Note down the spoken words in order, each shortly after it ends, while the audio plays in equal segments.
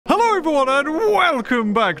everyone, and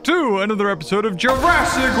welcome back to another episode of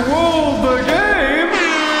Jurassic World, the game,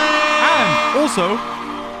 and also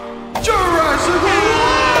Jurassic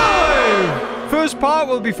Live! First part,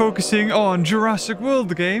 we'll be focusing on Jurassic World,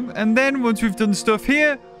 the game, and then once we've done stuff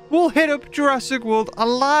here, we'll hit up Jurassic World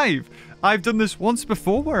Alive. I've done this once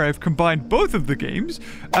before where I've combined both of the games,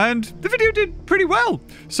 and the video did pretty well.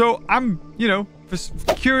 So I'm,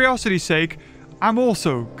 for curiosity's sake, I'm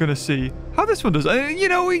also going to see how this one does.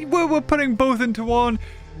 We're putting both into one.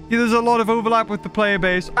 There's a lot of overlap with the player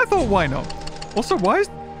base. I thought, why not? Also,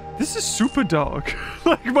 this is super dark.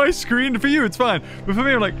 Like, my screen, for you, it's fine. But for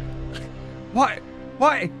me, I'm like, why?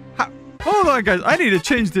 Hold on, guys. I need to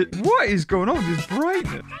change the... What is going on with this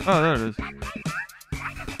brightness? Oh, there it is.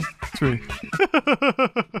 Sweet.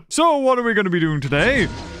 So, what are we going to be doing today?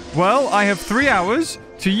 Well, I have 3 hours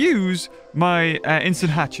to use my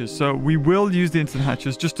instant hatches. So, we will use the instant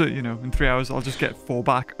hatches just to, in 3 hours, I'll just get 4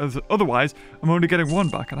 back. Otherwise, I'm only getting 1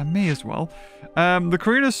 back, and I may as well. The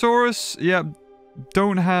Carinosaurus, yeah,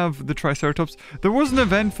 don't have the Triceratops. There was an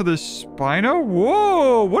event for the Spino.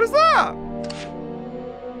 Whoa, what is that?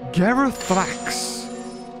 Gerothrax.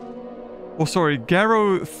 Oh, sorry,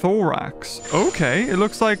 Gerothorax. Okay, it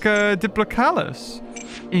looks like Diplocalus.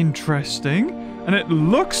 Interesting. And it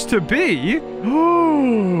looks to be...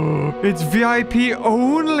 Oh, it's VIP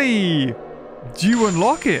only. Do you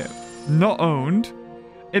unlock it? Not owned.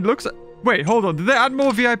 It looks... Wait, hold on. Did they add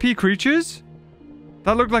more VIP creatures?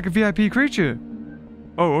 That looked like a VIP creature.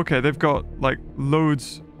 Oh, okay. They've got, like,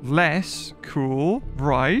 loads less. Cool.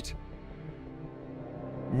 Right.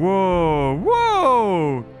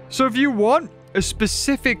 Whoa. So if you want a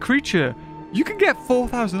specific creature, you can get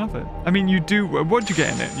 4,000 off it. I mean, you do... What do you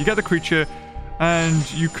get in it? You get the creature,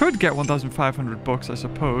 and you could get 1,500 bucks, I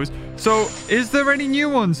suppose. So, is there any new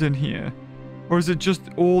ones in here? Or is it just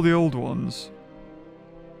all the old ones?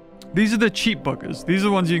 These are the cheap buggers. These are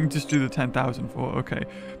the ones you can just do the 10,000 for. Okay.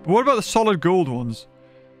 But what about the solid gold ones?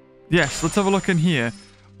 Yes, let's have a look in here.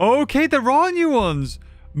 Okay, there are new ones.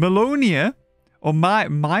 Melonia. Or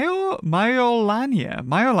Myolania,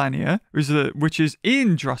 which is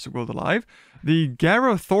in Jurassic World Alive. The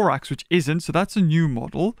Gerothorax, which isn't, so that's a new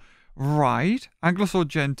model. Right. Ankylosaur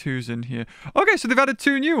Gen 2's in here. Okay, so they've added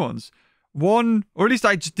 2 new ones. One, or at least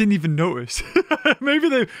I just didn't even notice. maybe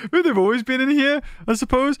they've always been in here, I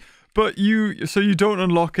suppose. But you don't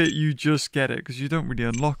unlock it, you just get it, because you don't really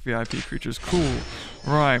unlock VIP creatures. Cool.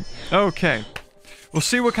 Right. Okay. We'll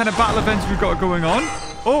see what kind of battle events we've got going on.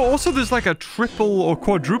 Oh, also there's like a triple or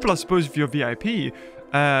quadruple, I suppose, for your VIP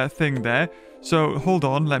thing there. So, hold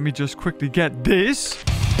on. Let me just quickly get this.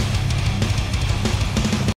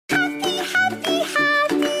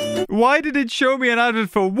 Why did it show me an advert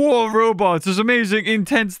for War Robots? This amazing,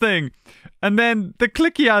 intense thing. And then the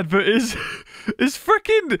clicky advert is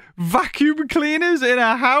freaking vacuum cleaners in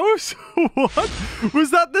a house? What?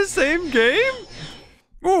 Was that the same game?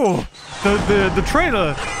 Oh, the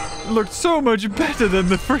trailer looked so much better than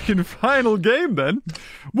the freaking final game then.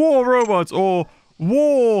 War Robots or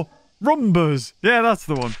War Rumbers. Yeah, that's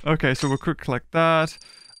the one. Okay, so we'll quick collect that.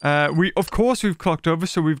 Of course, we've clocked over,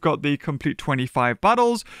 so we've got the complete 25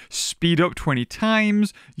 battles, speed up 20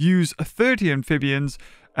 times, use 30 amphibians.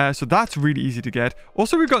 So that's really easy to get.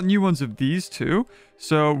 Also, we've got new ones of these too.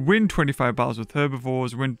 So, win 25 battles with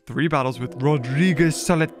herbivores, win 3 battles with Rodriguez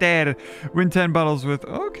Solitaire, win 10 battles with...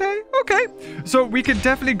 Okay. So, we can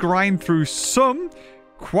definitely grind through some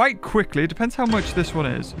quite quickly. It depends how much this one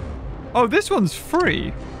is. Oh, this one's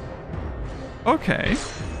free. Okay.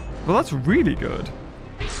 Well, that's really good.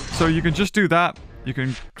 So, you can just do that. You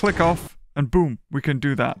can click off, and boom, we can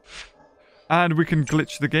do that. And we can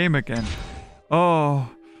glitch the game again. Oh...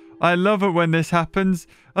 I love it when this happens.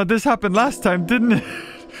 Oh, this happened last time, didn't it?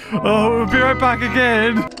 Oh, we'll be right back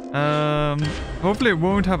again. Hopefully it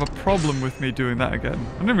won't have a problem with me doing that again.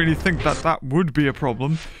 I didn't really think that would be a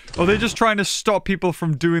problem. Or they're just trying to stop people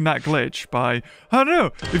from doing that glitch by, I don't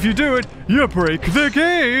know, if you do it, you break the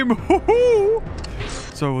game.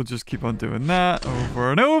 So we'll just keep on doing that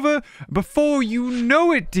over and over. Before you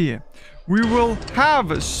know it, dear, we will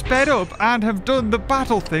have sped up and have done the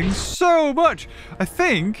battle thing so much. I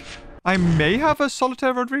think I may have a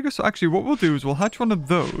Solitaire Rodriguez. So actually, what we'll do is we'll hatch one of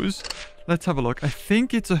those. Let's have a look. I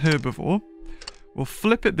think it's a herbivore. We'll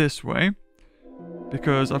flip it this way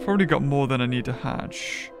because I've probably got more than I need to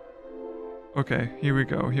hatch. Okay, here we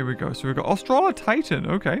go. So we've got Australa Titan.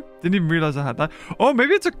 Okay, didn't even realize I had that. Oh,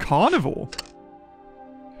 maybe it's a carnivore.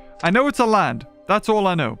 I know it's a land. That's all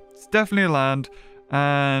I know. It's definitely a land.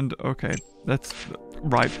 And, okay, that's...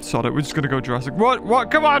 Right, sod it. We're just gonna go Jurassic. What?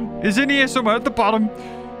 Come on! It's in here somewhere at the bottom.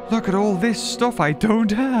 Look at all this stuff I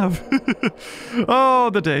don't have. Oh,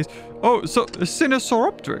 the days. Oh, so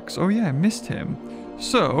Sinosauropteryx. Oh, yeah, I missed him.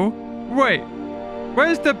 So, wait.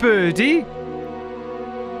 Where's the birdie?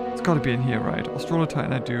 It's got to be in here, right?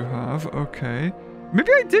 Australotitan I do have. Okay.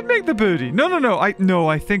 Maybe I did make the birdie. No.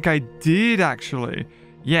 I think I did, actually.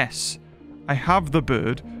 Yes. I have the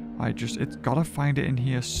bird. It's got to find it in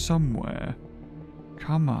here somewhere.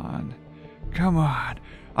 Come on. Come on.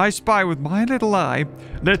 I spy with my little eye.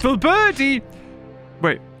 Little birdie!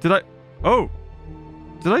 Wait, did I... Oh.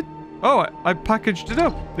 Did I... Oh, I packaged it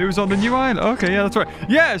up. It was on the new island. Okay, yeah, that's right.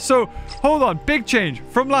 Yeah, so, hold on. Big change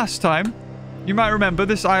from last time. You might remember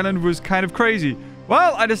this island was kind of crazy.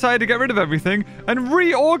 Well, I decided to get rid of everything and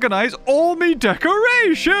reorganize all me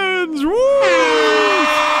decorations. Woo!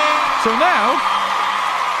 So now...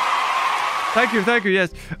 Thank you,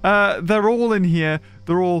 yes. They're all in here.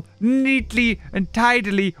 They're all neatly and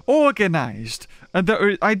tidily organized. And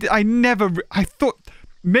I thought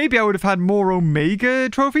maybe I would have had more Omega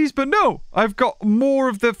trophies, but no. I've got more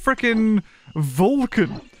of the frickin'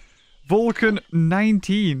 Vulcan. Vulcan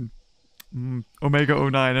 19. Omega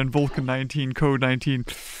 09 and Vulcan 19, Code 19.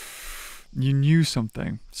 You knew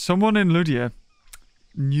something. Someone in Ludia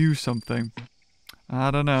knew something. I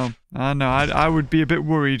don't know. I would be a bit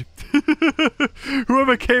worried.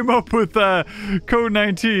 Whoever came up with Code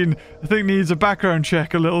 19, I think needs a background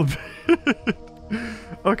check a little bit.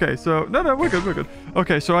 Okay, so... No, we're good.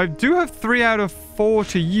 Okay, so I do have 3 out of 4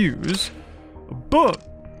 to use. But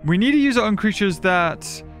we need to use it on creatures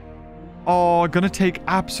that are going to take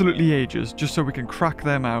absolutely ages, just so we can crack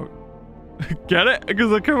them out. Get it? Because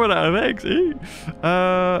they're coming out of eggs.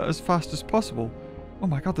 As fast as possible. Oh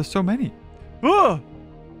my god, there's so many.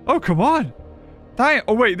 Oh, come on.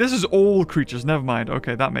 Oh, wait, this is all creatures. Never mind.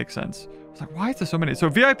 Okay, that makes sense. I was like, why is there so many?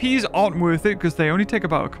 So VIPs aren't worth it because they only take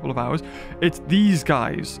about a couple of hours. It's these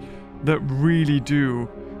guys that really do.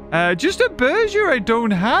 Just a Berger I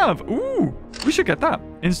don't have. Ooh, we should get that.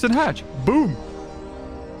 Instant hatch. Boom.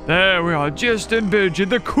 There we are. Justin Berger,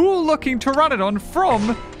 the cool-looking Pteranodon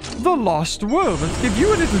from the Lost World. Let's give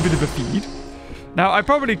you a little bit of a feed. Now, I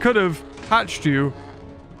probably could have hatched you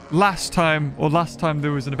last time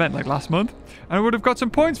there was an event, like last month, and I would have got some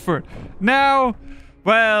points for it. Now,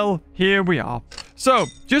 well, here we are. So,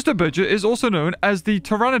 Justin Berger is also known as the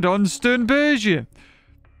Pteranodon Sternbergia.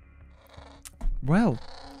 Well,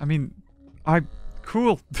 I mean,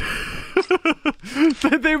 cool.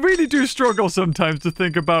 They really do struggle sometimes to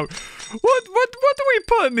think about what do we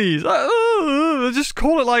put in these? Just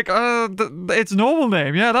call it like its normal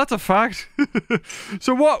name. Yeah, that's a fact.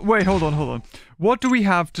 So what? Wait, hold on. What do we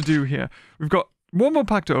have to do here? We've got one more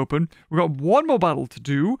pack to open. We've got one more battle to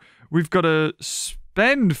do. We've got to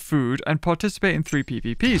spend food and participate in 3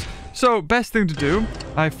 PvPs. So, best thing to do,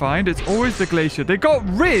 I find, it's always the glacier. They got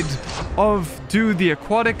rid of do the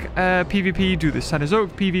aquatic PvP, do the Cenozoic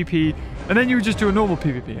PvP, and then you would just do a normal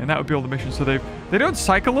PvP, and that would be all the missions. So they don't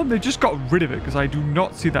cycle them, they just got rid of it, because I do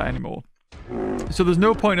not see that anymore. So there's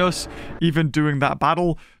no point us even doing that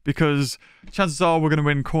battle, because chances are we're going to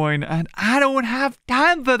win coin, and I don't have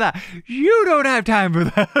time for that. You don't have time for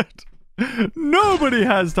that. Nobody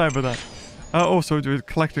has time for that. Also, we're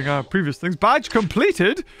collecting our previous things. Badge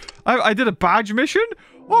completed. I did a badge mission.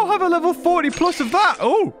 Oh, have a level 40 plus of that.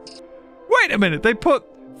 Oh, wait a minute. They put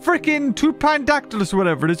freaking Tupandactylus or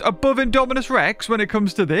whatever it is above Indominus Rex when it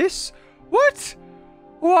comes to this. What?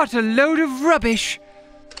 What a load of rubbish.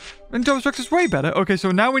 Indominus Rex is way better. Okay,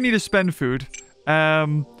 so now we need to spend food.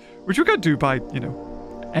 Which we could do by, you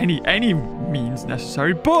know, any means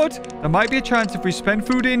necessary. But there might be a chance if we spend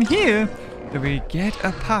food in here that we get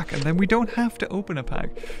a pack, and then we don't have to open a pack.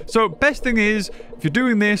 So best thing is, if you're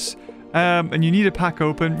doing this and you need a pack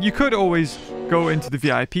open, you could always go into the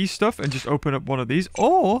VIP stuff and just open up one of these,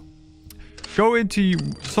 or go into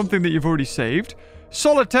something that you've already saved.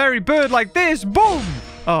 Solitary bird like this, boom!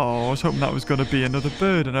 Oh, I was hoping that was going to be another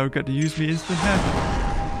bird and I would get to use me instant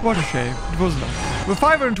hatch. What a shame. It wasn't. But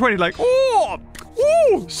 520, like, oh,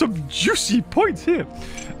 some juicy points here.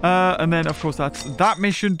 And then, of course, that's that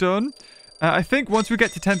mission done. I think once we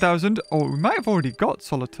get to 10,000... Oh, we might have already got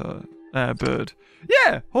Solitaire Bird.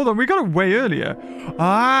 Yeah, hold on. We got it way earlier.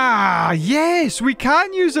 Ah, yes. We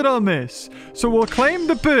can use it on this. So we'll claim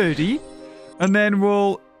the birdie. And then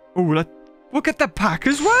we'll get the pack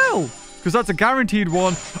as well. Because that's a guaranteed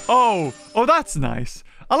one. Oh, that's nice.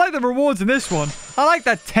 I like the rewards in this one. I like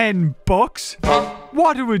that $10.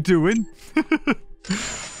 What are we doing?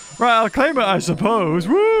 Right, I'll claim it, I suppose.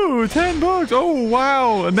 Woo, $10. Oh,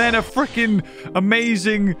 wow. And then a freaking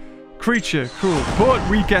amazing creature. Cool. But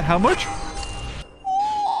we get how much?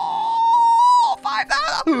 Oh,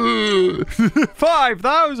 5,000.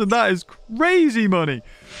 5,000. That is crazy money.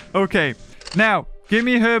 Okay, now give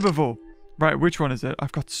me herbivore. Right, which one is it?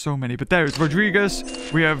 I've got so many, but there is Rodriguez.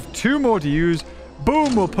 We have 2 more to use.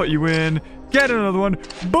 Boom, we'll put you in. Get another one.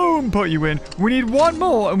 Boom, put you in. We need 1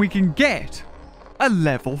 more, and we can get a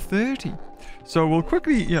level 30. So we'll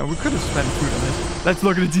quickly, you know, we could have spent food on this. Let's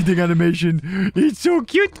look at its eating animation. It's so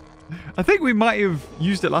cute. I think we might have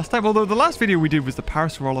used it last time, although the last video we did was the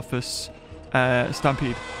Parasaurolophus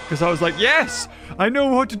stampede. Because I was like, yes, I know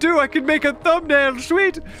what to do. I can make a thumbnail.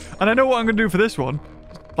 Sweet. And I know what I'm going to do for this one.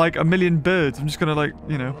 Like a million birds. I'm just going to, like,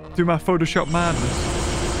 you know, do my Photoshop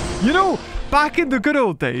madness. You know, back in the good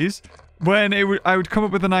old days, when I would come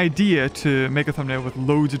up with an idea to make a thumbnail with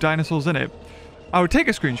loads of dinosaurs in it, I would take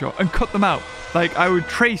a screenshot and cut them out. Like, I would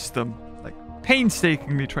trace them. Like,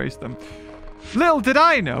 painstakingly trace them. Little did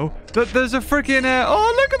I know that there's a freaking...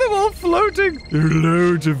 oh, look at them all floating. There are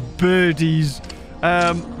loads of birdies.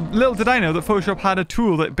 Little did I know that Photoshop had a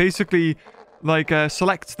tool that basically, like,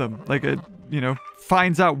 selects them. Like, you know,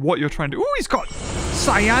 finds out what you're trying to... Ooh, he's got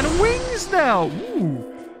cyan wings now. Ooh.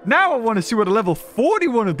 Now I want to see what a level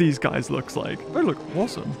 41 of these guys looks like. They look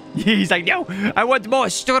awesome. He's like, no, I want more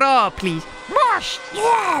straw, please. More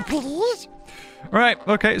straw, please. All right,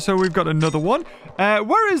 okay, so we've got another one.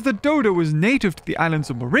 Whereas the dodo was native to the islands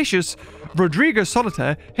of Mauritius, Rodriguez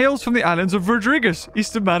solitaire hails from the islands of Rodriguez,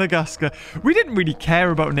 eastern Madagascar. We didn't really care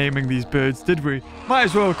about naming these birds, did we? Might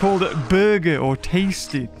as well have called it Burger or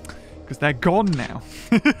Tasty, because they're gone now.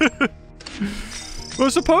 Well,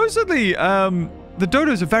 supposedly, the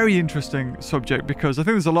dodo is a very interesting subject because I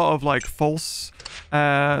think there's a lot of, like, false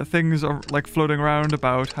things are, like, floating around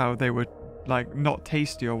about how they were, like, not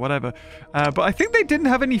tasty or whatever. But I think they didn't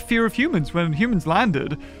have any fear of humans. When humans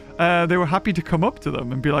landed, they were happy to come up to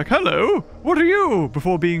them and be like, hello, what are you?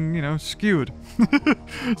 Before being, you know, skewered.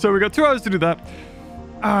 So we got 2 hours to do that.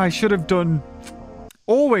 I should have done...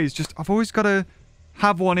 I've always got to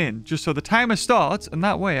have one in, just so the timer starts, and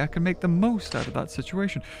that way I can make the most out of that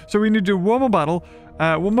situation. So we need to do 1 more battle,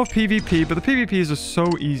 1 more PvP, but the PvPs are so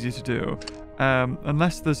easy to do.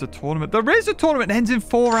 Unless there's a tournament. There is a tournament. It ends in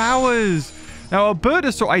 4 hours. Now,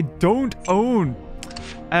 Alberta, so I don't own.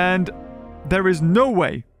 And there is no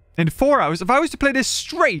way in 4 hours, if I was to play this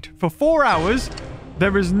straight for 4 hours,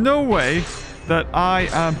 there is no way that I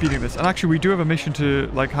am beating this. And actually, we do have a mission to,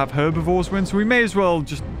 like, have herbivores win, so we may as well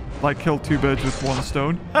just, like, kill 2 birds with 1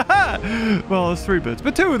 stone. Well, there's 3 birds,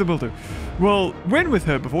 but 2 of them will do. We'll win with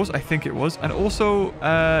herbivores, I think it was, and also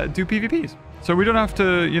do PvPs. So we don't have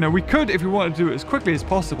to, you know, we could, if we wanted to do it as quickly as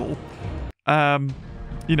possible,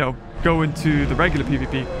 you know, go into the regular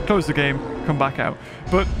PvP, close the game, come back out.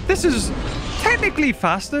 But this is technically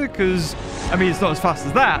faster because, I mean, it's not as fast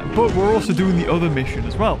as that, but we're also doing the other mission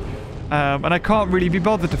as well. And I can't really be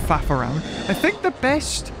bothered to faff around. I think the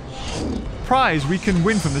best prize we can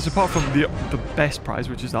win from this, apart from the best prize,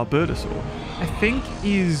 which is Albertosaur, I think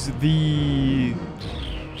is the...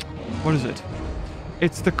 What is it?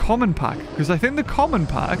 It's the common pack, because I think the common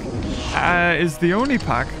pack is the only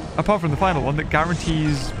pack, apart from the final one, that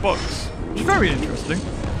guarantees bucks, which is very interesting.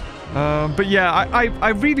 But yeah, I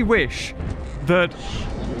really wish that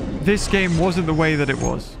this game wasn't the way that it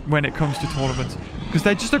was when it comes to tournaments, because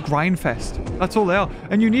they're just a grind fest. That's all they are.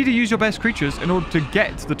 And you need to use your best creatures in order to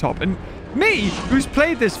get to the top. And me, who's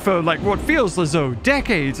played this for, like, what feels as though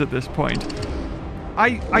decades at this point,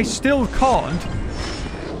 I still can't,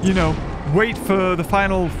 you know, wait for the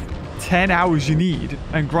final 10 hours you need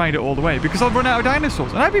and grind it all the way, because I'll run out of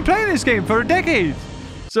dinosaurs. And I've been playing this game for a decade.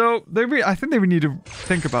 So I think they would need to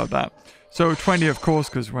think about that. So 20, of course,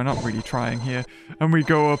 because we're not really trying here. And we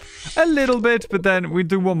go up a little bit, but then we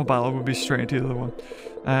do 1 more battle. We'll be straight into the other one.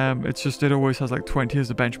 It's just, it always has like 20 as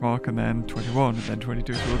a benchmark, and then 21, and then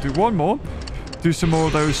 22. So we'll do 1 more. Do some more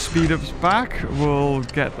of those speed ups back. We'll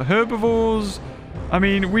get the herbivores. I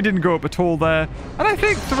mean, we didn't go up at all there. And I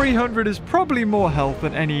think 300 is probably more health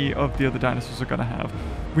than any of the other dinosaurs are going to have.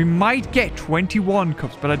 We might get 21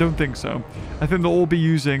 cups, but I don't think so. I think they'll all be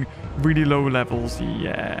using really low levels.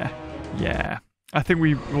 Yeah. I think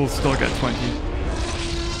we will still get 20.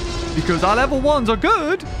 Because our level 1s are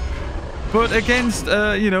good. But against,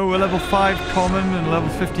 you know, a level 5 common and a level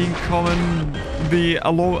 15 common, the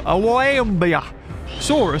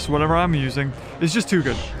Saurus, whatever I'm using, is just too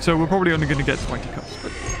good. So we're probably only going to get 20 cups.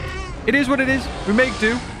 But it is what it is. We make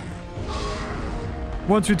do.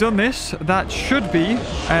 Once we've done this, that should be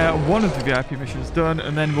one of the VIP missions done.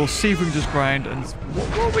 And then we'll see if we can just grind and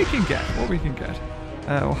what we can get.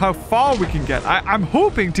 Or how far we can get. I'm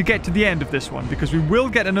hoping to get to the end of this one, because we will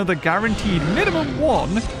get another guaranteed minimum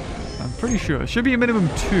 1. I'm pretty sure. It should be a minimum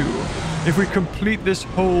 2 if we complete this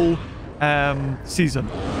whole season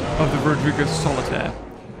of the Rodriguez Solitaire.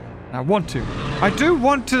 And I want to. I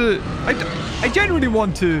genuinely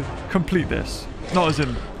want to complete this. Not as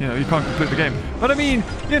in, you know, you can't complete the game. But I mean,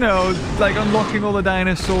 you know, like unlocking all the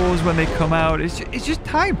dinosaurs when they come out. It's just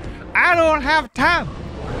time. I don't have time.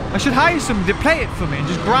 I should hire somebody to play it for me and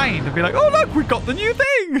just grind and be like, oh, look, we got the new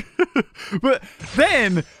thing. But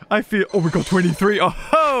then I feel, oh, we got 23.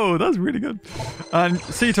 Oh, that's really good. And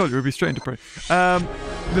see, I told you, we'd be straight into prey.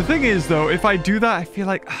 The thing is, though, if I do that, I feel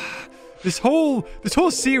like this whole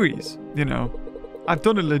series, you know, I've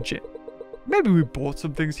done it legit. Maybe we bought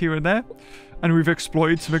some things here and there, and we've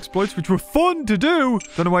exploited some exploits, which were fun to do.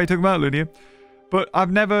 Don't know why you took them out, Lunia. But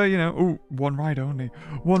I've never, you know, oh, one ride only.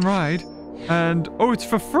 One ride. And, oh, it's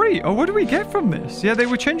for free. Oh, what do we get from this? Yeah, they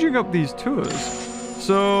were changing up these tours.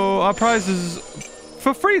 So our prizes,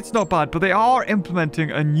 for free, it's not bad, but they are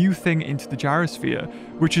implementing a new thing into the gyrosphere,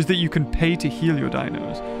 which is that you can pay to heal your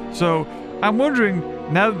dinos. So I'm wondering,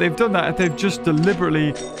 now that they've done that, if they've just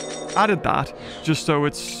deliberately added that, just so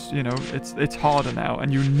it's, you know, it's harder now,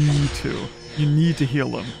 and you need to heal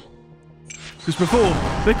them. Because before,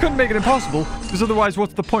 they couldn't make it impossible, because otherwise,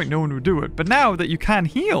 what's the point? No one would do it. But now that you can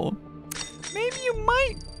heal, maybe you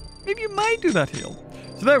might do that heal.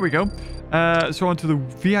 So there we go. So on to the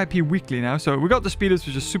VIP weekly now. So we got the speeders,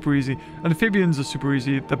 which is super easy. Amphibians are super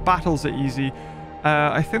easy. The battles are easy.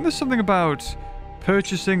 I think there's something about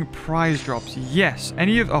purchasing prize drops. Yes.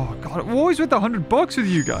 Any of... Oh, God. I'm always with the $100 with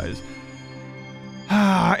you guys.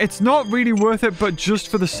 It's not really worth it, but just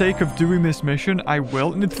for the sake of doing this mission, I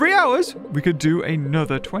will. And in 3 hours, we could do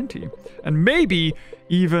another 20. And maybe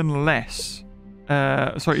even less.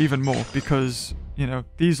 Sorry, even more, because, you know,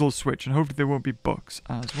 these will switch, and hopefully there won't be bugs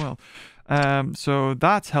as well. So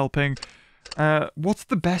that's helping. What's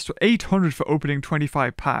the best? 800 for opening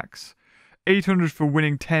 25 packs. 800 for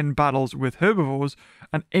winning 10 battles with herbivores,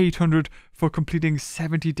 and 800 for completing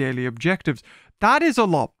 70 daily objectives. That is a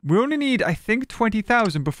lot. We only need, I think,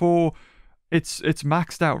 20,000 before it's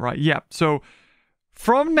maxed out, right? Yeah. So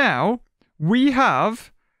from now, we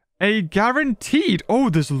have a guaranteed... Oh,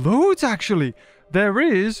 there's loads, actually. There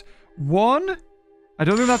is one... I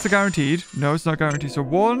don't think that's a guaranteed. No, it's not guaranteed. So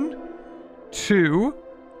 1, 2...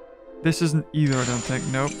 This isn't either, I don't think.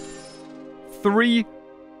 Nope. 3...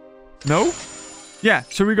 No? Yeah,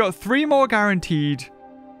 so we got 3 more guaranteed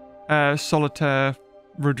Solitaire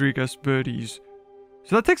Rodriguez birdies.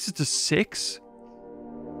 So that takes us to 6.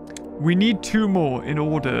 We need 2 more in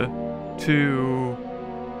order to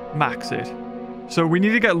max it. So we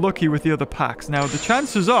need to get lucky with the other packs. Now, the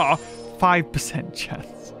chances are 5%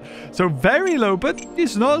 chance. So very low, but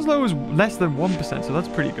it's not as low as less than 1%, so that's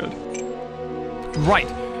pretty good. Right.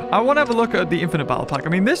 I want to have a look at the Infinite Battle Pack. I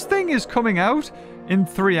mean, this thing is coming out in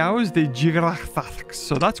 3 hours, the Jurassic,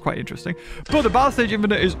 so that's quite interesting. But the Battle Stage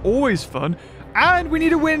Infinite is always fun, and we need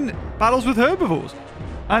to win battles with herbivores.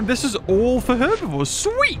 And this is all for herbivores.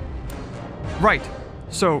 Sweet! Right,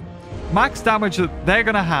 so max damage that they're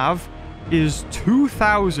going to have is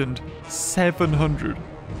 2,700.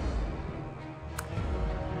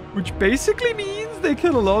 Which basically means they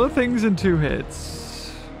kill a lot of things in 2 hits.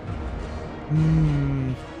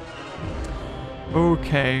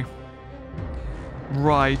 Okay.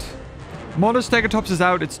 Right. Monostegotops is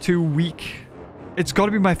out. It's too weak. It's got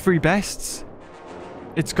to be my 3 bests.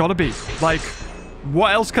 It's got to be. Like,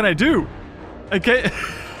 what else can I do? Okay.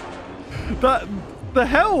 The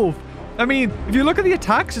health. I mean, if you look at the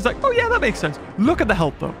attacks, it's like, oh yeah, that makes sense. Look at the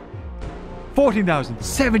health, though. 14,000,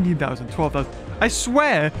 17,000, 12,000. I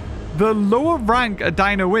swear, the lower rank a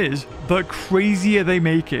dino is, the crazier they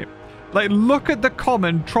make it. Like, look at the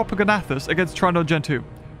common Tropoganathus against Tyranno Gen 2.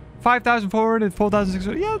 5,400,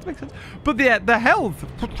 4,600. Yeah, that makes sense. But the health.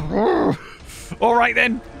 All right,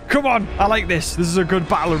 then. Come on. I like this. This is a good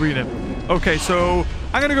battle arena. Okay, so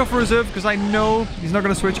I'm going to go for reserve because I know he's not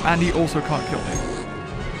going to switch and he also can't kill me.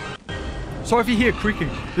 Sorry if you hear creaking.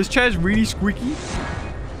 This chair's really squeaky.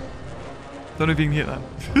 Don't know if you can hear that.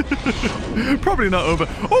 Probably not over.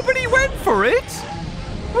 Oh, but he went for it.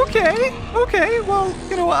 Okay. Okay. Well,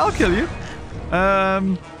 you know what? I'll kill you.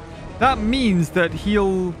 That means that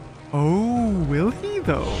he'll... Oh, will he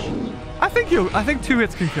though? I think 2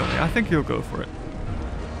 hits can kill me. I think he'll go for it.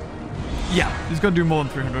 Yeah, he's gonna do more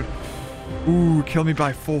than 300. Ooh, kill me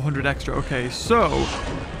by 400 extra. Okay, so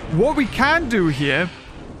what we can do here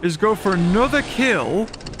is go for another kill,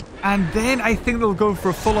 and then I think they'll go for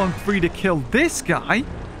a full-on 3 to kill this guy.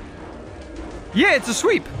 Yeah, it's a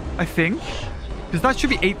sweep, I think. Because that should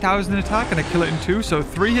be 8,000 in attack, and I kill it in 2, so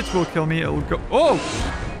 3 hits will kill me. It'll go... Oh!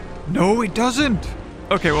 No, it doesn't!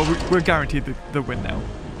 Okay, well, we're guaranteed the win now.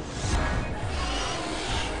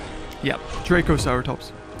 Yep,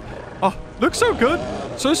 Dracoceratops. Oh, looks so good.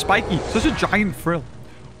 So spiky. Such a giant frill.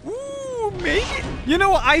 Ooh, maybe. You know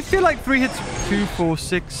what? I feel like 3 hits. 2, 4,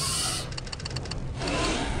 6,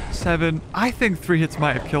 7. I think 3 hits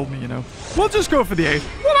might have killed me, you know. We'll just go for the 8.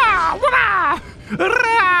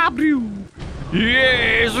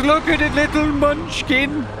 Yes, look at it, little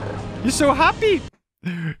munchkin. You're so happy.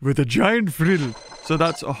 With a giant frill. So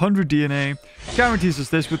that's 100 DNA. Guarantees us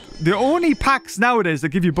this. With the only packs nowadays that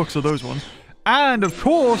give you books are those ones. And, of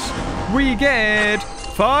course, we get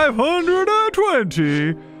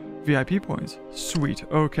 520 VIP points. Sweet.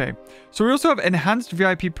 Okay. So we also have enhanced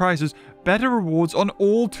VIP prizes. Better rewards on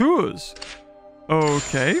all tours.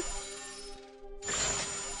 Okay.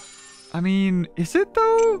 I mean, is it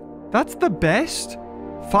though? That's the best.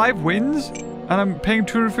 5 wins. And I'm paying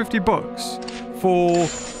 250 bucks for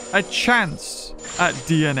a chance at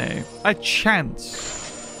DNA. A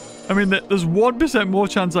chance. I mean, there's 1% more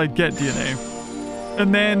chance I get DNA.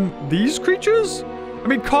 And then these creatures? I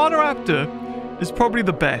mean, Carnoraptor is probably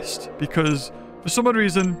the best because for some odd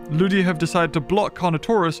reason, Ludia have decided to block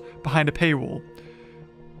Carnotaurus behind a paywall.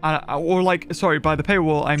 Or like, sorry, by the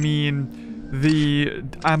paywall, I mean the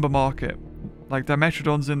Amber Market. Like,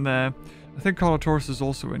 Dimetrodon's in there. I think Carnotaurus is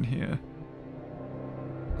also in here.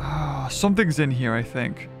 Something's in here, I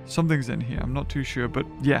think. Something's in here. I'm not too sure, but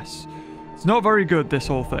yes. It's not very good, this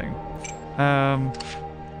whole thing.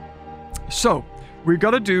 So, we've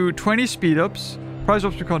got to do 20 speed-ups. Prize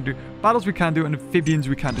ups we can't do. Battles we can do, and amphibians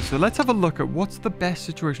we can do. So let's have a look at what's the best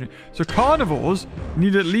situation. So carnivores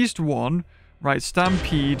need at least 1. Right,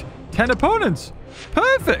 stampede. 10 opponents.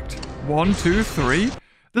 Perfect. 1, 2, 3.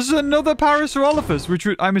 This is another Parasaurolophus, which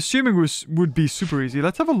I'm assuming would be super easy.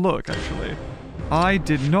 Let's have a look, actually. I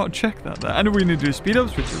did not check that there. And we need to do speed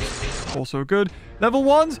ups, which is also good. Level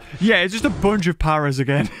 1s? Yeah, it's just a bunch of paras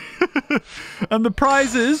again. And the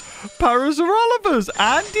prize is Parasaurolophus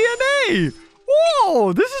and DNA.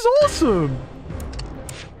 Whoa, this is awesome.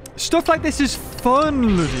 Stuff like this is fun,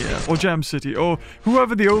 Ludia, or Jam City, or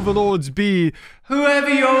whoever the overlords be. Whatever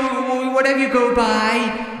you go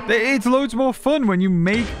by. It's loads more fun when you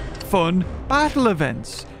make fun battle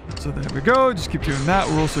events. So there we go. Just keep doing that.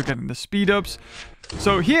 We're also getting the speed ups.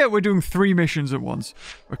 So here we're doing 3 missions at once.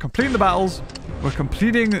 We're completing the battles, we're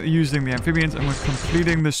completing using the amphibians, and we're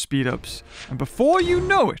completing the speed ups. And before you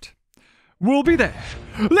know it, we'll be there.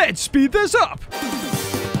 Let's speed this up.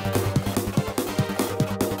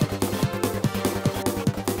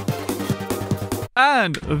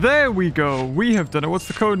 And there we go. We have done it. What's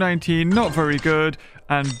the code? 19. Not very good.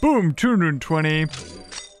 And boom, 220.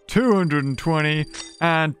 220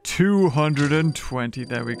 and 220.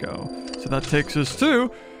 There we go. So that takes us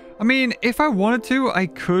to, I mean, if I wanted to, I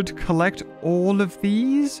could collect all of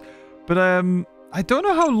these, but I don't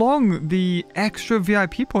know how long the extra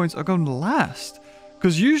VIP points are going to last,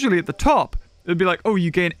 because usually at the top it'd be like, oh,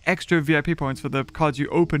 you gain extra VIP points for the cards you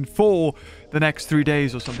open for the next 3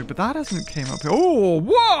 days or something, but that hasn't came up here. Oh,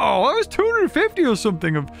 whoa, that was 250 or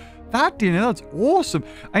something of that DNA. That's awesome.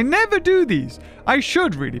 I never do these. I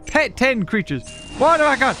should really. Pet 10 creatures. What have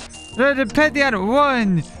I got? Pet the animal.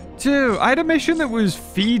 1, 2. I had a mission that was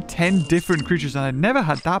feed 10 different creatures, and I never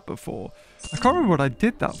had that before. I can't remember what I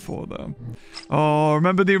did that for, though. Oh,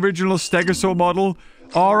 remember the original Stegosaur model?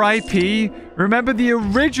 R.I.P. Remember the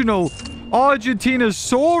original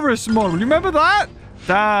Argentinosaurus model? You remember that?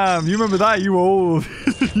 Damn, you remember that? You old.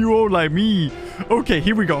 You old like me. Okay,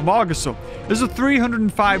 here we go. Margosaur. This is a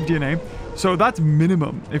 305 DNA, so that's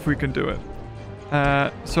minimum if we can do it.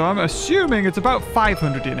 So I'm assuming it's about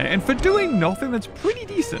 500 DNA, and for doing nothing, that's pretty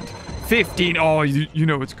decent. 15. Oh, you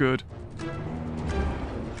know it's good.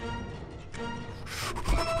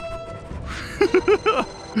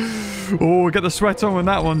 Oh, get the sweat on when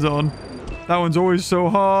that one's on. That one's always so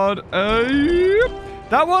hard.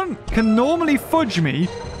 That one can normally fudge me.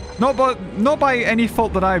 Not by any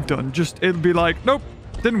fault that I've done. Just, it'll be like, nope,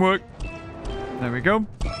 didn't work. There we go.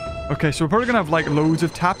 Okay, so we're probably going to have, like, loads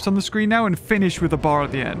of taps on the screen now and finish with a bar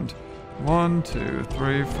at the end. 1, 2,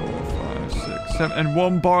 3, 4, 5, 6, 7, and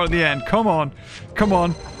 1 bar at the end. Come on. Come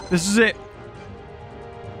on. This is it.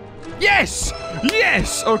 Yes!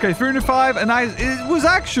 Yes! Okay, 305, and it was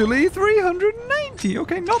actually 390.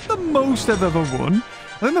 Okay, not the most I've ever won.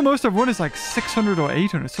 I think the most I've won is like 600 or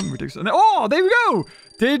 800, something ridiculous. And oh, there we go!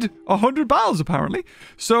 Did 100 battles, apparently.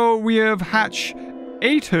 So we have hatch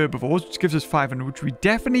 8 herbivores, which gives us 500, which we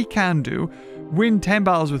definitely can do. Win 10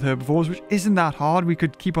 battles with herbivores, which isn't that hard. We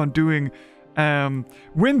could keep on doing,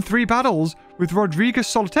 win 3 battles with Rodriguez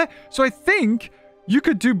Solitaire. So I think you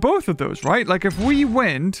could do both of those, right? Like if we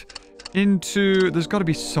went into, there's got to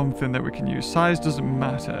be something that we can use. Size doesn't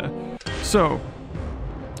matter. So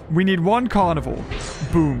we need 1 carnivore.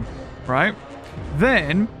 Boom. right?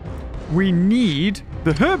 Then we need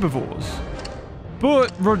the herbivores.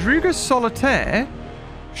 But Rodriguez Solitaire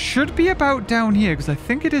should be about down here, because I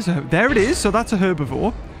think it is a... There it is, so that's a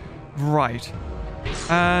herbivore. Right.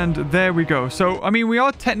 And there we go. So, I mean, we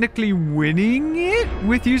are technically winning it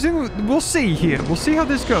with using... We'll see here. We'll see how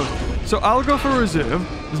this goes. So, I'll go for reserve.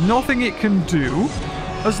 There's nothing it can do.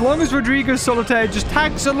 As long as Rodriguez Solitaire just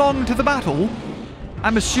tags along to the battle,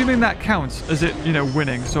 I'm assuming that counts as it, you know,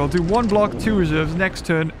 winning. So, I'll do 1 block, 2 reserves. Next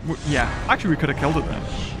turn... Yeah. Actually, we could have killed it then.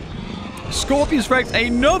 Scorpius Rex,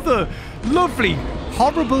 another lovely,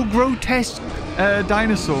 horrible, grotesque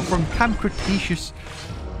dinosaur from Camp Cretaceous.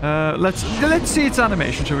 Let's see its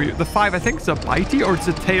animation, shall we? The 5, I think it's a bitey, or it's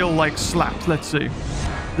a tail like slap. Let's see.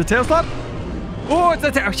 The tail slap? Oh, it's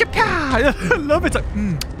a tail. I love it. It's like,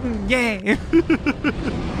 yeah.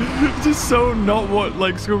 It's just so not what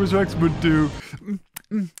like Scorpius Rex would do.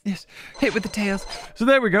 Yes, hit with the tails. So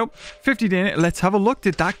there we go. 50 DNA. Let's have a look.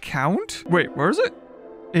 Did that count? Wait, where is it?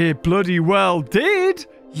 It bloody well did.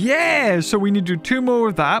 Yeah, so we need to do 2 more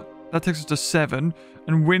of that. That takes us to 7.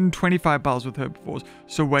 And win 25 battles with herbivores.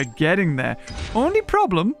 So we're getting there. Only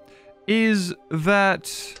problem is that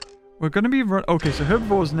we're going to be run... Okay, so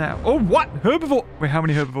herbivores now. Oh, what? Herbivore? Wait, how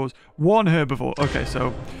many herbivores? 1 herbivore. Okay,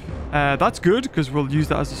 so that's good because we'll use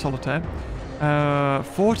that as a solitaire.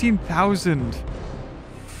 14,000.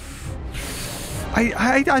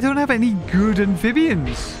 I don't have any good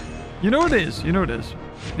amphibians. You know it is. You know it is.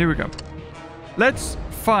 Here we go. Let's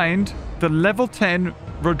find the level 10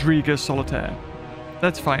 Rodriguez Solitaire.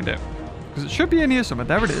 Let's find it. Because it should be in here somewhere.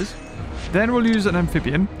 There it is. Then we'll use an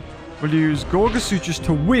amphibian. We'll use Gorgosuchus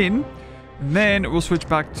to win. And then we'll switch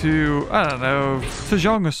back to, I don't know,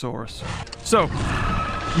 Tejongosaurus. So,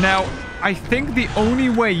 now, I think the only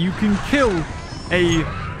way you can kill a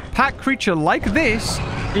pack creature like this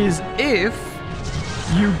is if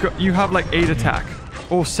you have like 8 attack.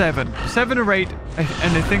 Or 7. 7 or 8. And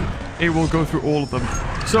I think it will go through all of them.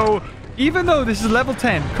 So, even though this is level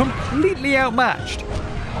 10, completely outmatched,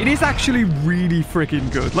 it is actually really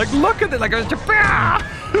freaking good. Like, look at it. Like,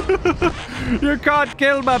 you can't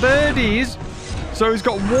kill my birdies. So he's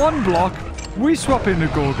got 1 block. We swap in a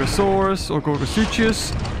Gorgosaurus or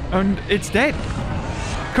Gorgosuchus, and it's dead.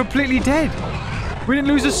 Completely dead. We didn't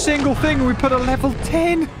lose a single thing. We put a level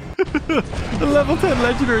 10. A level 10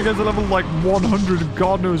 legendary against a level like 100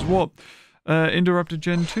 God knows what. Interrupted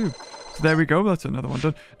Gen 2. So there we go. That's another one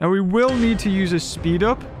done. Now we will need to use a speed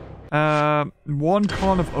up. 1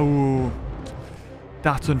 con of... Oh.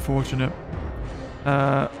 That's unfortunate.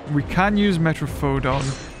 We can use Metrophodon.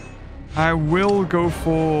 I will go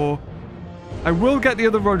for... I will get the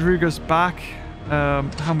other Rodriguez back.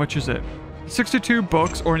 How much is it? 62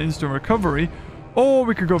 bucks or an instant recovery. Or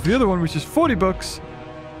we could go for the other one, which is 40 bucks.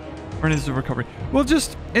 Or an instant recovery. We'll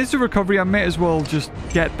just... Instant recovery, I may as well just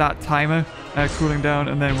get that timer cooling down.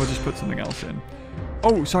 And then we'll just put something else in.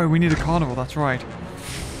 Oh, sorry, we need a carnival. That's right.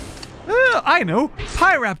 I know.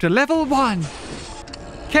 Pyraptor level 1.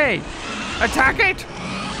 Okay. Attack it.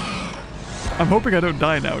 I'm hoping I don't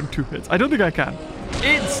die now in 2 hits. I don't think I can.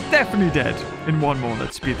 It's definitely dead in 1 more.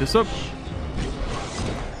 Let's speed this up.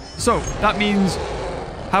 So, that means...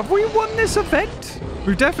 Have we won this event?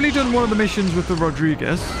 We've definitely done one of the missions with the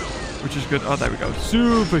Rodriguez, which is good. Oh, there we go.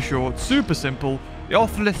 Super short, super simple. The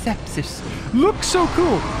Ortholithepsis. Looks so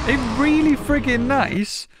cool. A really friggin'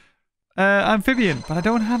 nice amphibian, but I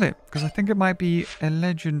don't have it because I think it might be a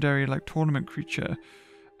legendary, like, tournament creature.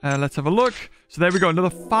 Let's have a look. So there we go. Another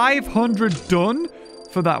 500 done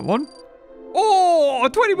for that one. Oh,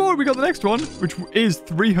 20 more. We got the next one, which is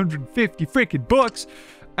 350 freaking bucks.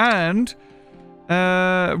 And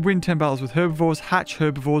win 10 battles with herbivores. Hatch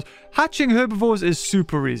herbivores. Hatching herbivores is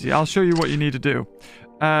super easy. I'll show you what you need to do.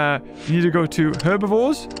 You need to go to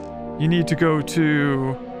herbivores. You need to go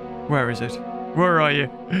to... Where is it? Where are you?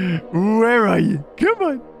 Where are you? Come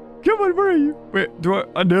on. Come on, where are you? Wait, do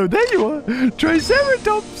I... no, there you are.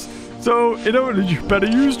 Triceratops. So, you know, you better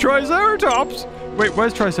use Triceratops. Wait,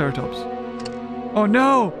 where's Triceratops? Oh,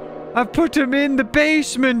 no. I've put him in the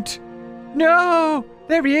basement. No.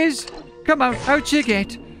 There he is. Come on, out you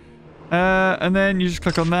get. And then you just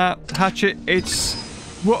click on that. Hatch it.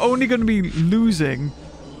 We're only going to be losing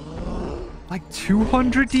like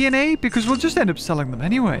 200 DNA because we'll just end up selling them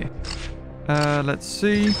anyway. Let's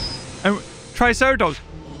see. Triceratops.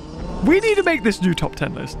 We need to make this new top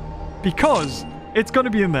 10 list because it's going to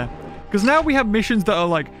be in there. Because now we have missions that are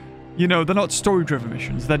like, you know, they're not story-driven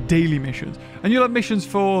missions. They're daily missions. And you'll have missions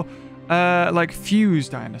for like fuse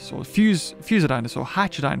dinosaurs, fuse a dinosaur,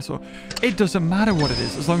 hatch a dinosaur. It doesn't matter what it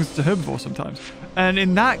is, as long as it's a herbivore sometimes. And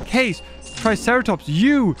in that case, Triceratops,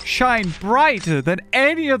 you shine brighter than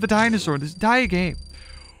any other dinosaur in this entire game.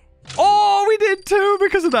 Oh, we did too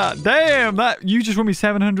because of that. Damn, you just won me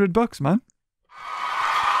 $700, man.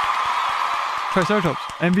 Triceratops,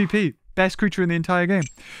 MVP. Best creature in the entire game.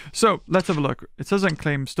 So, let's have a look. It says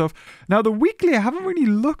unclaimed stuff. Now, the weekly I haven't really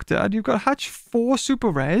looked at. You've got hatch 4 super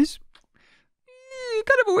rares.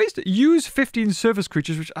 Kind of a waste. Use 15 surface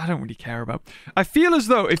creatures, which I don't really care about. I feel as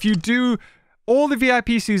though if you do all the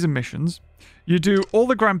VIP season missions, you do all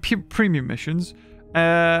the Grand Premium missions,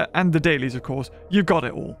 and the dailies, of course, you've got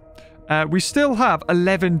it all. We still have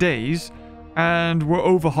 11 days, and we're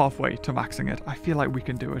over halfway to maxing it. I feel like we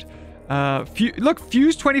can do it. Look,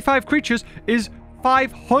 fuse 25 creatures is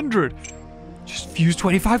 500. Just fuse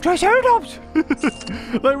 25 Triceratops.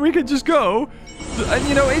 Like, we could just go. And,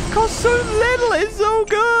 you know, it costs so little. It's so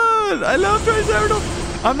good. I love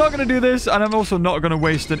Triceratops. I'm not going to do this, and I'm also not going to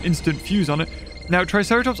waste an instant fuse on it. Now,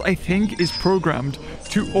 Triceratops, I think, is programmed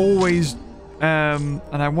to always... and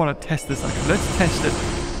I want to test this, actually. Let's test it.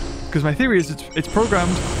 Because my theory is it's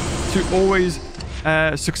programmed to always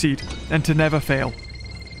succeed and to never fail.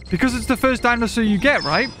 Because it's the first dinosaur you get,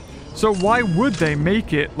 right? So why would they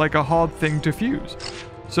make it like a hard thing to fuse?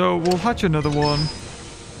 So we'll hatch another one.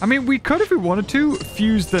 I mean, we could, if we wanted to,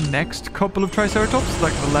 fuse the next couple of Triceratops,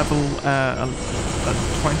 like the level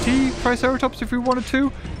 20 Triceratops if we wanted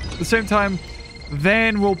to. At the same time,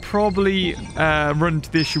 then we'll probably run into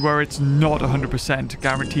the issue where it's not 100%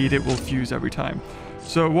 guaranteed it will fuse every time.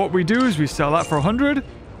 So what we do is we sell that for 100,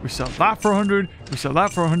 we sell that for 100, we sell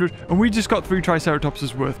that for 100, and we just got 3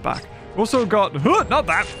 Triceratopses worth back. Also got, not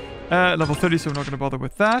that, level 30, so we're not going to bother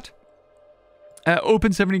with that.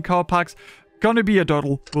 Open 70 card packs. Gonna be a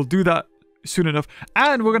doddle. We'll do that soon enough.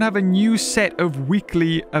 And we're going to have a new set of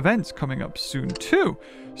weekly events coming up soon too.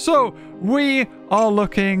 So we are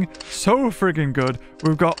looking so friggin' good.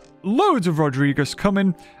 We've got loads of Rodriguez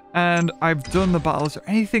coming. And I've done the battles. Is there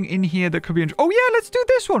anything in here that could be interesting? Oh yeah, let's do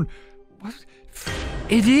this one. What?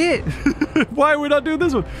 Idiot. Why would I do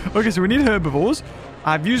this one? Okay, so we need herbivores.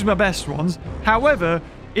 I've used my best ones. However,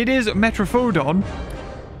 it is Metrophodon.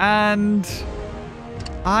 And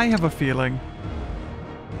I have a feeling,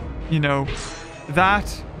 you know,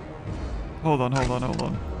 that... Hold on.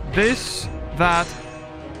 This, that,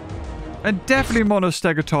 and definitely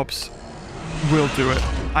Monostegatops will do it,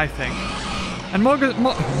 I think. And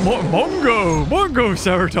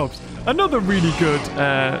Mongoceratops, another really good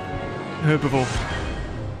herbivore.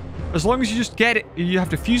 As long as you just get it, you have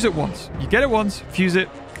to fuse it once. You get it once, fuse it,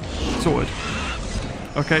 sorted.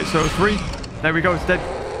 Okay, so 3. There we go, it's dead.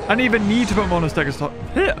 I don't even need to put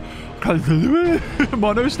Monostegatops here.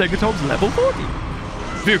 Monostegatops level 40.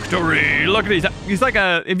 Victory! Look at these. He's like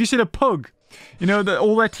a... Have you seen a pug? You know,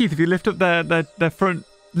 all their teeth, if you lift up their front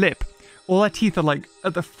lip, all their teeth are like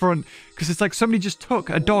at the front. Because it's like somebody just took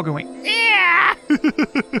a dog and went, yeah!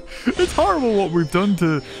 It's horrible what we've done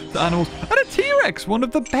to animals. And a T-Rex, one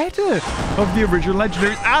of the better of the original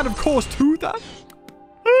legendaries. And of course, 2,000.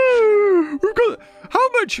 We've got... How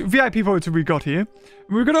much VIP votes have we got here?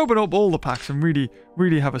 We're going to open up all the packs and really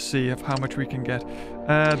have a see of how much we can get.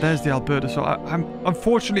 There's the Alberta. So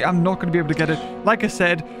unfortunately, I'm not going to be able to get it. Like I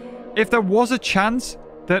said, if there was a chance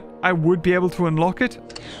that I would be able to unlock it,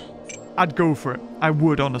 I'd go for it. I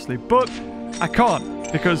would, honestly. But I can't,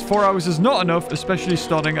 because 4 hours is not enough, especially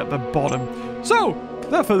starting at the bottom. So,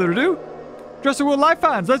 without further ado, Jurassic World Live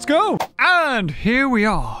fans, let's go! And here we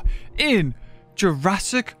are in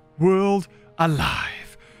Jurassic World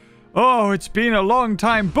Alive. Oh, it's been a long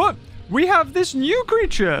time, but we have this new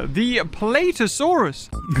creature, the Plateosaurus.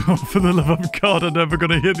 Oh, for the love of God, I'm never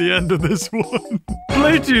going to hear the end of this one.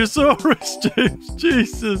 Plateosaurus, James,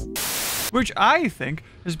 Jesus. Which I think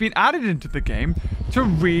has been added into the game to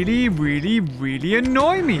really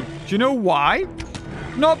annoy me. Do you know why?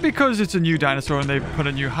 Not because it's a new dinosaur and they've put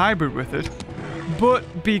a new hybrid with it,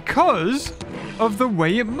 but because of the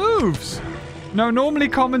way it moves. Now, normally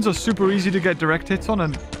commons are super easy to get direct hits on,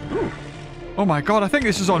 and... Ooh. Oh my God, I think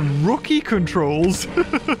this is on rookie controls.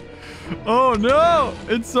 Oh no,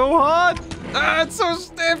 it's so hard. Ah, it's so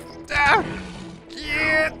stiff. Ah.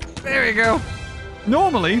 Yeah, there we go.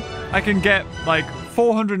 Normally, I can get like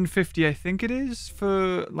 450, I think it is,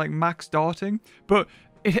 for like max darting, but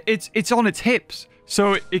it's on its hips.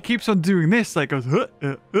 So it keeps on doing this, like goes,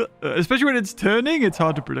 especially when it's turning, it's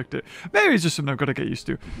hard to predict it. Maybe it's just something I've got to get used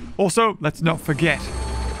to. Also, let's not forget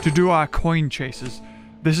to do our coin chases.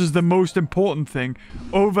 This is the most important thing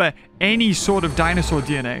over any sort of dinosaur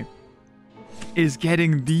DNA, is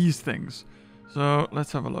getting these things. So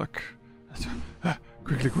let's have a look.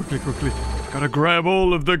 Quickly. Gotta grab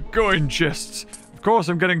all of the coin chests. Of course,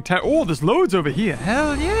 I'm getting oh, there's loads over here.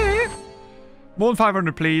 Hell yeah. More than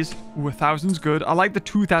 500, please. Ooh, 1,000's good. I like the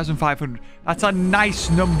 2,500. That's a nice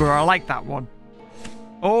number. I like that one.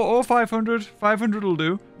 Oh, 500. 500 will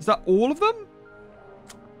do. Is that all of them?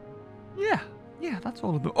 Yeah, that's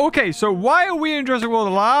all of them. Okay, so why are we in Jurassic World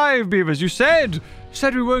Alive, beavers? You said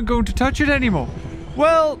we weren't going to touch it anymore.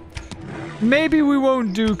 Well, maybe we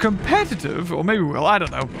won't do competitive, or maybe we will. I don't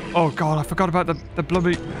know. Oh, God, I forgot about the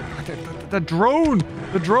blubby... The drone.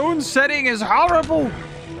 The drone setting is horrible.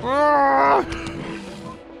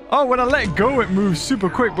 Oh, when I let go, it moves super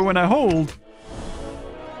quick, but when I hold...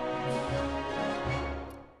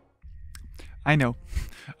 I know.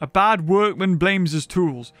 A bad workman blames his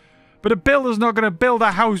tools. But a builder's not going to build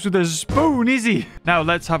a house with a spoon, is he? Now,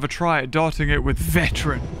 let's have a try at darting it with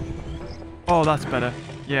veteran. Oh, that's better.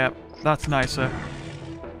 Yeah, that's nicer.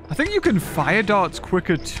 I think you can fire darts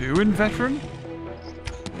quicker too in veteran.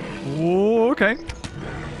 Oh, okay.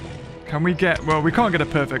 Can we get... Well, we can't get it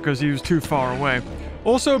perfect because he was too far away.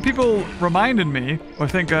 Also, people reminded me, or I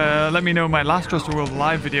think let me know in my last Jurassic World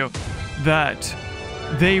Live video, that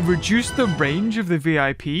they reduced the range of the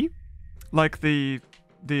VIP, like the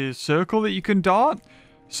circle that you can dart.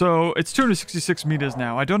 So it's 266 meters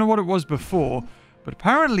now. I don't know what it was before, but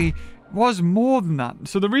apparently it was more than that.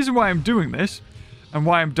 So the reason why I'm doing this and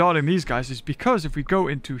why I'm darting these guys is because if we go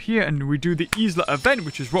into here and we do the Isla event,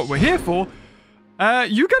 which is what we're here for,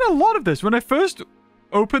 you get a lot of this. When I first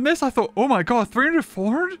opened this, I thought, oh my god, 300,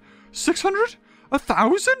 400, 600,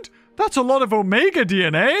 1,000? That's a lot of Omega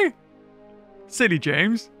DNA. Silly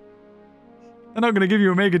James. They're not going to give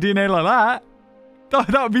you Omega DNA like that.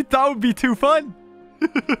 That would be too fun.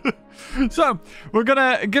 So, we're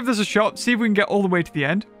going to give this a shot, see if we can get all the way to the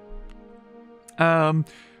end.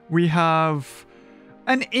 We have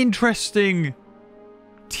an interesting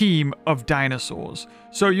team of dinosaurs.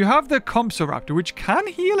 So, you have the Compsoraptor, which can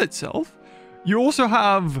heal itself. You also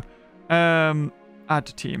have, add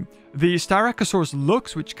to team, the Styracosaurus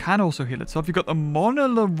Lux, which can also heal itself. You've got the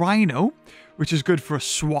Monolarrhino, which is good for a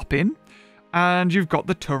swap-in. And you've got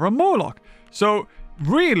the Turamoloch. So,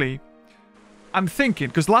 really, I'm thinking,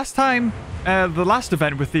 because last time, the last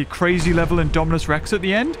event with the crazy level Indominus Rex at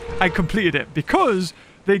the end, I completed it because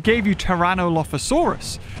they gave you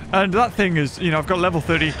Tyrannolophosaurus. And that thing is, you know, I've got level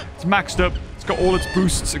 30, it's maxed up, it's got all its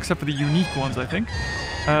boosts except for the unique ones, I think.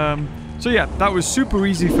 So yeah, that was super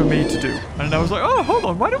easy for me to do. And I was like, oh, hold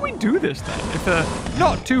on, why don't we do this then? If,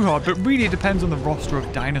 not too hard, but really it depends on the roster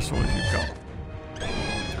of dinosaurs you've got.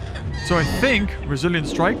 So I think Resilient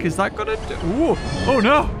Strike, is that gonna do... Ooh, oh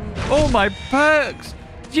no! Oh my perks!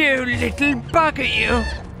 You little bugger you!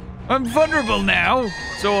 I'm vulnerable now!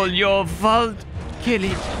 It's all your fault. Kill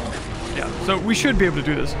it. Yeah, so we should be able to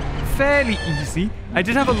do this fairly easy. I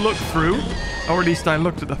did have a look through, or at least I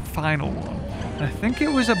looked at the final one. And I think it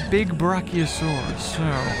was a big Brachiosaurus, so...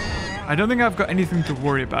 I don't think I've got anything to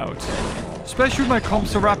worry about. Especially with my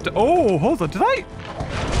Compsoraptor... Oh, hold on, did I...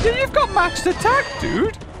 Yeah, you've got maxed attack,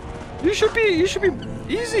 dude! You should be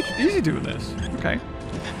easy doing this. Okay.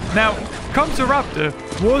 Now, Compsoraptor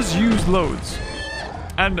was used loads.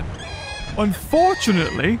 And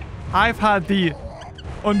unfortunately, I've had the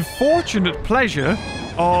unfortunate pleasure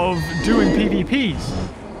of doing PvPs.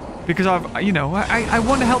 Because I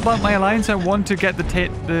want to help out my alliance. I want to get the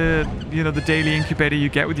daily incubator you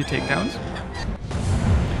get with your takedowns.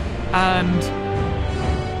 And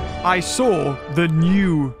I saw the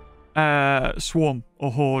new swarm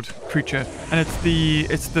or horde creature, and it's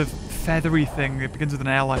the feathery thing. It begins with an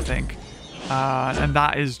L, I think, and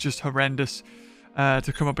that is just horrendous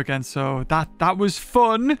to come up against. So that was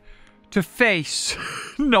fun to face.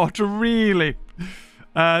 Not really.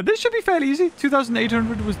 This should be fairly easy.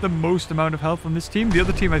 2,800 was the most amount of health on this team. The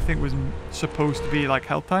other team I think was supposed to be like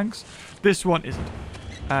health tanks. This one isn't.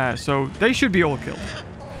 So they should be all killed.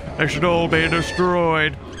 They should all be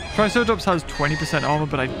destroyed. Triceratops has 20% armor,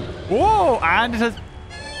 but whoa! And it has...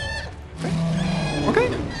 Okay,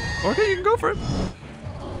 you can go for it.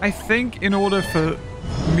 I think in order for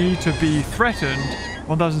me to be threatened,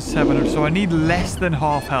 1,700, so I need less than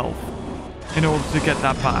half health in order to get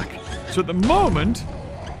that back. So at the moment,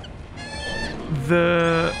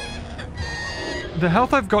 the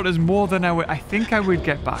health I've got is more than I think I would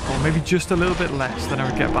get back, or maybe just a little bit less than I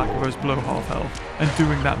would get back if I was below half health and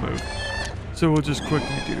doing that move. So we'll just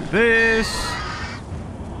quickly do this.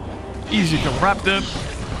 Easy kill Raptor.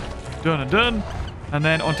 Done and done. And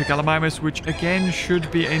then onto Gallimimus, which again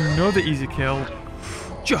should be another easy kill.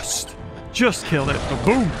 Just killed it. But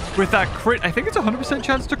boom. With that crit, I think it's 100%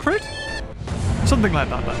 chance to crit. Something like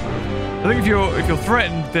that move. I think if you're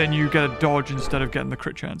threatened, then you get a dodge instead of getting the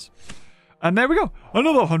crit chance. And there we go.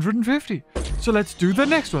 Another 150. So let's do the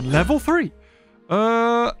next one. Level 3.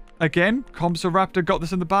 Again, Compsoraptor got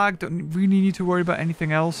this in the bag. Don't really need to worry about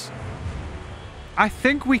anything else. I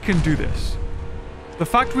think we can do this. The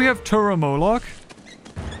fact we have Turomoloch,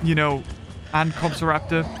 you know, and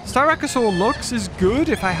Compsoraptor. Styracosaur Lux is good.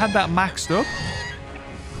 If I had that maxed up,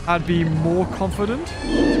 I'd be more confident.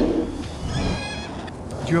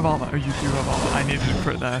 Do you have armor? Oh, you do have armor. I needed a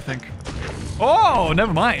crit there, I think. Oh,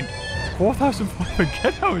 never mind. 4,500.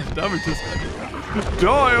 Get how much damage this guy.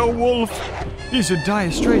 Dire Wolf. He's in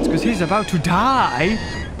dire straits because he's about to die.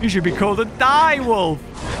 He should be called a Die Wolf.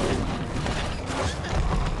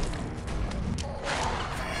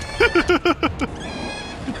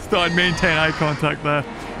 Thought I'd maintain eye contact there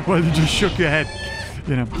while you just shook your head.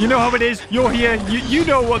 You know how it is. You're here. You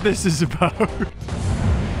know what this is about.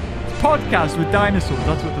 Podcast with dinosaurs.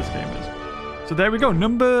 That's what this game is. So there we go.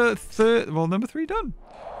 Number 3 done.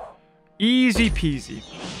 Easy peasy.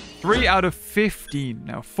 3 out of 15.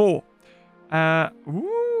 Now 4.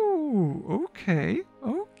 Ooh. Okay.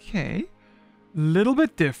 Okay. Little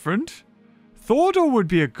bit different. Thordor would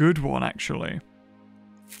be a good one, actually.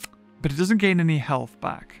 But it doesn't gain any health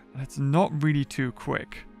back. It's not really too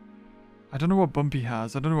quick. I don't know what Bumpy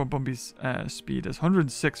has. I don't know what Bumpy's speed is.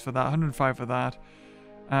 106 for that. 105 for that.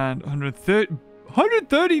 And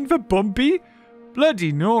 113 for Bumpy?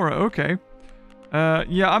 Bloody Nora. Okay.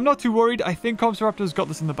 Yeah, I'm not too worried. I think Compsoraptor's got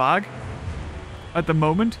this in the bag. At the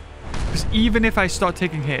moment. Because even if I start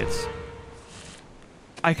taking hits,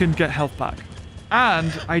 I can get health back.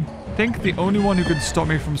 And I think the only one who can stop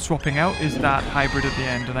me from swapping out is that hybrid at the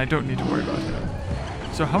end, and I don't need to worry about him.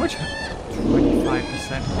 So how much?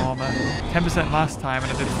 25% armor. 10% last time,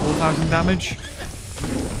 and I did 4,000 damage.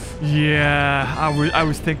 Yeah, I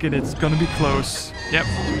was thinking it's gonna be close. Yep,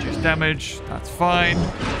 reduce damage. That's fine.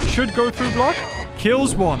 Should go through block.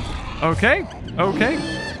 Kills one. Okay, okay.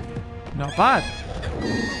 Not bad.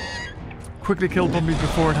 Quickly kill Bumpy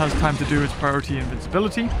before it has time to do its priority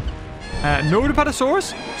invincibility. No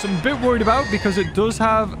Apatosaurus, so I'm a bit worried about because it does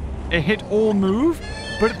have a hit all move,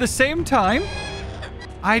 but at the same time,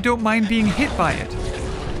 I don't mind being hit by it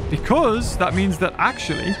because that means that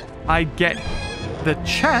actually I get the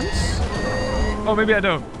chance. Oh, maybe I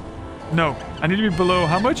don't. No, I need to be below.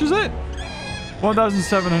 How much is it?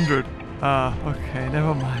 1,700. Okay,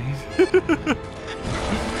 never mind.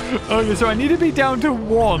 Okay, so I need to be down to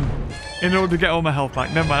 1 in order to get all my health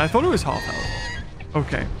back. Never mind, I thought it was half health.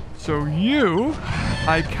 Okay. So you,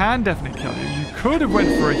 I can definitely kill you. You could have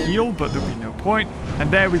went for a heal, but there'd be no point.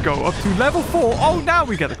 And there we go, up to level 4. Oh, now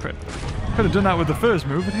we get a crit. Could have done that with the first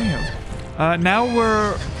move, but hey. Now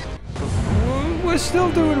we're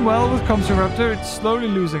still doing well with Compsoraptor. It's slowly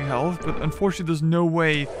losing health, but unfortunately there's no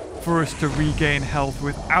way for us to regain health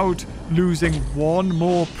without losing one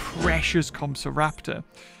more precious Compsoraptor.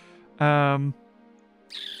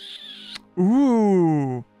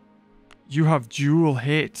 Ooh. You have dual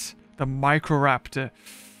hit, the Microraptor.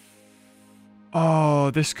 Oh,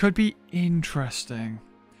 this could be interesting.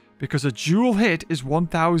 Because a dual hit is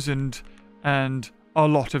 1,000 and a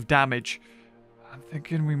lot of damage. I'm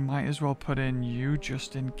thinking we might as well put in you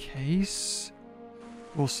just in case.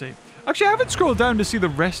 We'll see. Actually, I haven't scrolled down to see the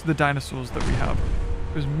rest of the dinosaurs that we have.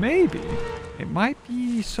 Because maybe it might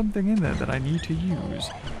be something in there that I need to use.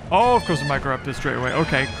 Oh, of course, the Microraptor straight away.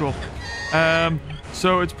 Okay, cool.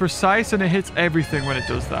 So it's precise and it hits everything when it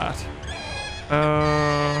does that.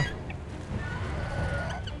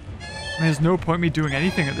 There's no point me doing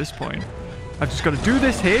anything at this point. I've just got to do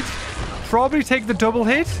this hit. Probably take the double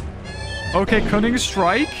hit. Okay, Cunning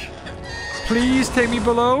Strike. Please take me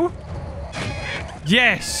below.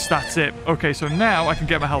 Yes, that's it. Okay, so now I can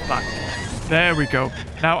get my health back. There we go.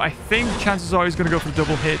 Now, I think chances are he's going to go for the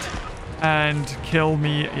double hit and kill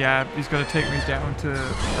me. Yeah, he's going to take me down to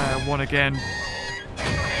 1 again.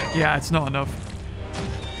 Yeah, it's not enough.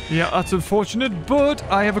 Yeah, that's unfortunate, but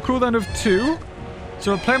I have a cooldown of 2.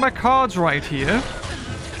 So I'll play my cards right here.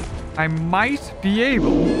 I might be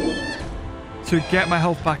able to get my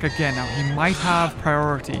health back again. Now, he might have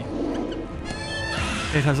priority.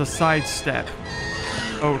 It has a sidestep.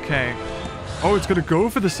 Okay. Oh, it's going to go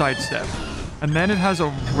for the sidestep. And then it has a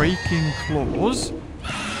Raking Claws.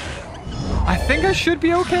 I think I should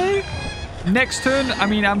be okay. Next turn, I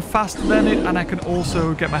mean, I'm faster than it, and I can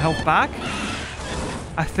also get my health back.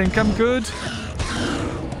 I think I'm good.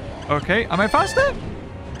 Okay, am I faster?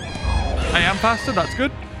 I am faster, that's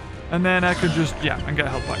good. And then I could just, yeah, and get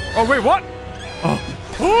health back. Oh, wait, what? Oh.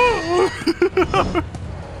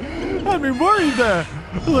 I'd been worried there.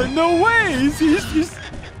 Like, no way. He's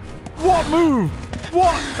what move?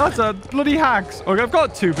 What? That's a bloody hacks. Okay, I've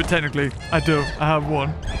got 2, but technically I do. I have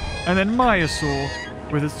 1. And then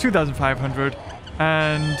Myosaur with its 2,500.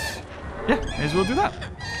 And yeah, may as well do that.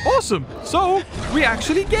 Awesome. So we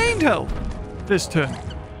actually gained health this turn.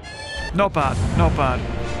 Not bad. Not bad.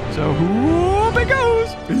 So whoop it goes.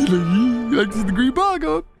 Like the green bar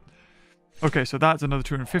go. Okay, so that's another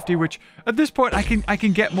 250, which at this point I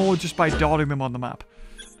can get more just by dotting them on the map.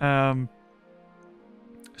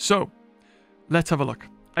 So let's have a look.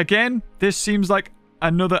 Again, this seems like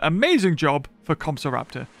another amazing job for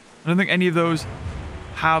Compsoraptor. I don't think any of those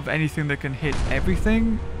have anything that can hit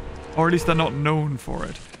everything, or at least they're not known for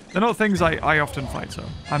it. They're not things I often fight, so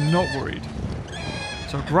I'm not worried.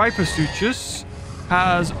 So Gryposuchus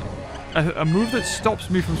has a move that stops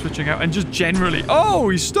me from switching out, and just generally... Oh,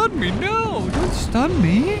 he stunned me! No! Don't stun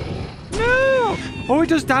me! No! Oh, he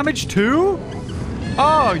does damage too?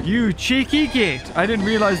 Oh, you cheeky git. I didn't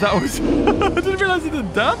realize that was... I didn't realize it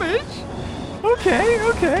did damage. Okay,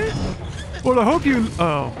 okay. Well, I hope you...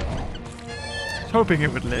 Oh. I was hoping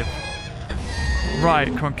it would live. Right,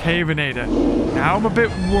 Concavenator. Now I'm a bit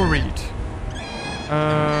worried.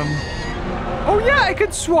 Oh yeah, I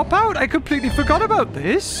could swap out. I completely forgot about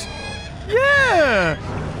this. Yeah!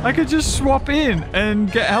 I could just swap in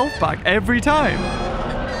and get health back every time.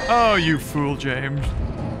 Oh, you fool, James.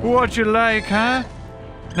 What you like, huh?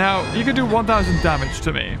 Now, you can do 1,000 damage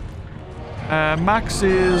to me. Max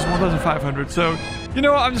is 1,500, so... You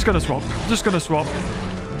know what? I'm just gonna swap. I'm just gonna swap.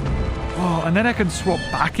 Oh, and then I can swap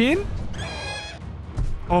back in?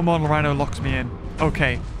 Oh, Model Rhino locks me in.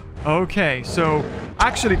 Okay. Okay, so...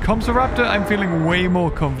 Actually, Compsoraptor, I'm feeling way more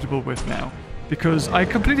comfortable with now. Because I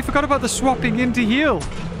completely forgot about the swapping in to heal.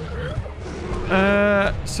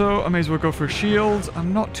 So I may as well go for shields.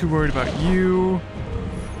 I'm not too worried about you.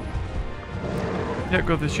 Yeah,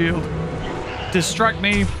 go for the shield. Distract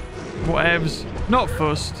me. Whatevs. Not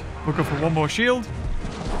fussed. We'll go for 1 more shield.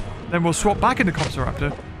 Then we'll swap back into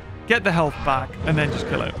Compsoraptor. Get the health back. And then just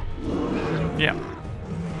kill it. Yeah.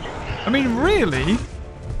 I mean, really,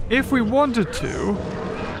 if we wanted to...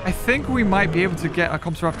 I think we might be able to get our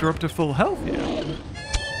Compsoraptor up to full health here.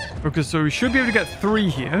 Okay, so we should be able to get 3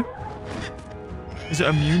 here. Is it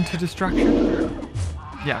immune to distraction?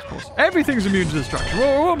 Yeah, of course. Everything's immune to distraction.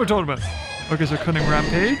 What am I talking about? Okay, so Cunning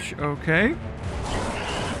Rampage. Okay.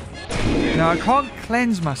 Now, I can't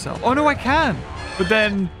cleanse myself. Oh, no, I can. But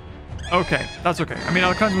then... Okay, that's okay. I mean,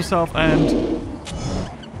 I'll cleanse myself and...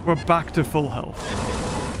 We're back to full health.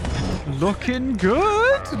 Looking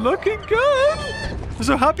good. Looking good. I'm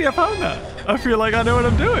so happy I found that. I feel like I know what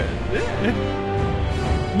I'm doing.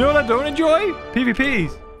 Yeah. You know what I don't enjoy?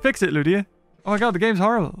 PvPs. Fix it, Ludia. Oh my god, the game's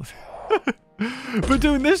horrible. But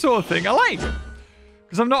doing this sort of thing, I like.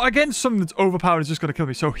 Because I'm not against something that's overpowered and it's just going to kill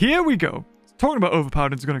me. So here we go. Talking about overpowered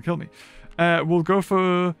and it's going to kill me. We'll go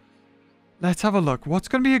for... Let's have a look. What's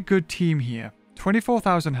going to be a good team here?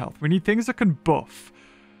 24,000 health. We need things that can buff.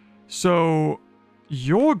 So,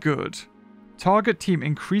 you're good. Target team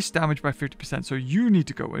increased damage by 50%, so you need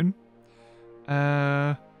to go in.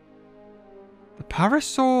 The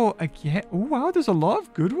Parasaur again. Oh, wow, there's a lot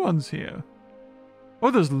of good ones here.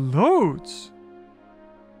 Oh, there's loads.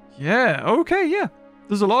 Yeah, okay, yeah.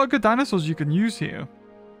 There's a lot of good dinosaurs you can use here.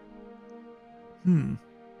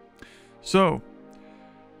 So,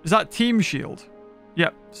 is that Team Shield?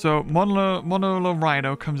 Yep, so Monola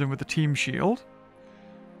Rhino comes in with the Team Shield.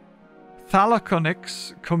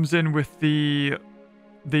 Thalaconix comes in with the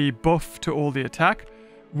buff to all the attack.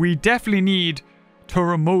 We definitely need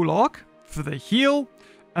Turomolog for the heal.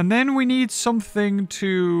 And then we need something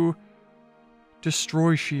to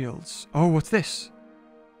destroy shields. Oh, what's this?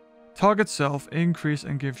 Target self, increase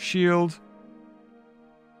and give shield.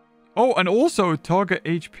 Oh, and also target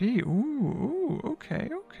HP. Ooh, okay,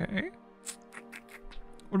 okay.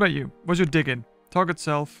 What about you? What's your digging? Target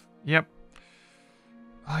self. Yep.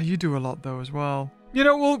 Ah, you do a lot though as well. You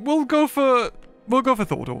know, we'll go for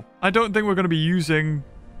Thordor. I don't think we're going to be using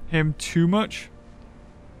him too much,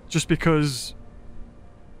 just because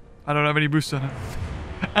I don't have any boosts on him,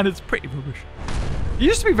 and it's pretty rubbish. He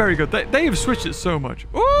used to be very good. They have switched it so much.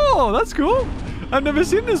 Oh, that's cool. I've never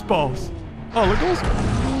seen this boss. Oh, look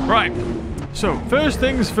awesome. Right. So first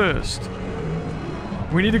things first.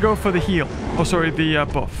 We need to go for the heal. Oh, sorry, the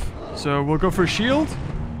buff. So we'll go for a shield.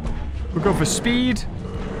 We'll go for speed.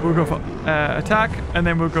 We'll go for attack, and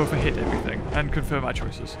then we'll go for hit everything and confirm our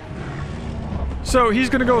choices. So he's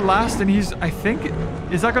going to go last, and he's, I think,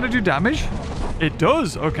 is that going to do damage? It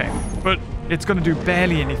does, okay. But it's going to do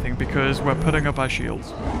barely anything because we're putting up our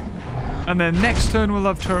shields. And then next turn we'll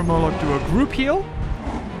have Turomolog do a group heal.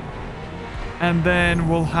 And then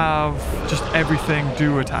we'll have just everything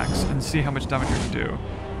do attacks and see how much damage we can do.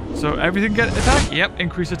 So everything get attack? Yep,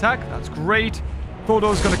 increase attack. That's great.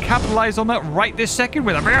 Thordor's going to capitalize on that right this second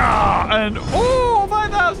with a... And, oh,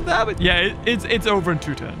 5,000 damage. Yeah, it's over in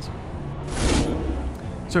 2 turns.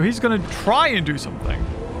 So he's going to try and do something.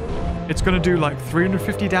 It's going to do like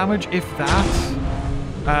 350 damage, if that.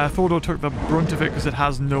 Thordor took the brunt of it because it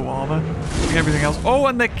has no armor. Everything else. Oh,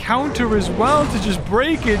 and the counter as well to just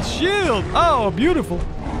break its shield. Oh, beautiful.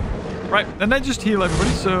 Right, and then just heal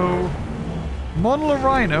everybody. So, Monolith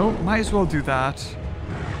Rhino, might as well do that.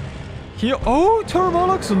 Heal. Oh,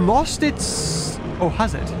 Turamolox lost its... Oh,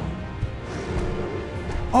 has it?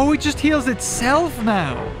 Oh, it just heals itself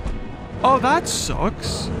now. Oh, that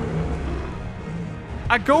sucks.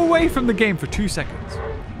 I go away from the game for 2 seconds.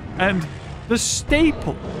 And the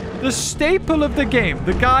staple of the game,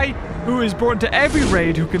 the guy who is brought into every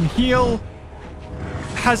raid who can heal,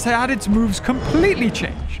 has had its moves completely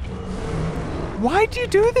changed. Why do you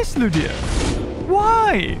do this, Ludia?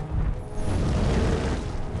 Why?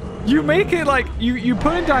 You make it like, you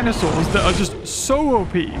put in dinosaurs that are just so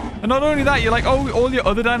OP. And not only that, you're like, oh, all your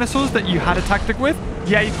other dinosaurs that you had a tactic with,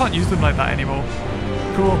 yeah, you can't use them like that anymore.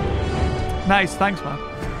 Cool. Nice, thanks, man.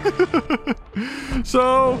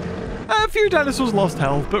 So, a few dinosaurs lost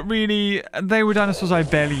health, but really, they were dinosaurs I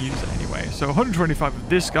barely used anyway. So 125 with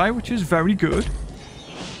this guy, which is very good.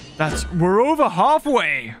 We're over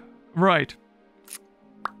halfway. Right.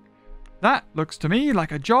 That looks to me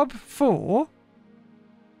like a job for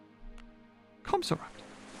Compsoraptor.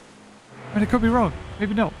 But it could be wrong.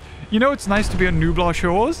 Maybe no. You know, it's nice to be on Nublar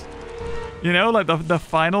shores. You know, like the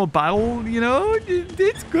final battle, you know,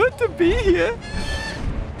 it's good to be here.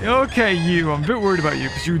 Okay, I'm a bit worried about you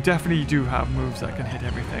because you definitely do have moves that can hit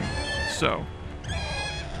everything. So,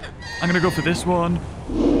 I'm going to go for this one.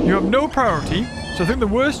 You have no priority, so I think the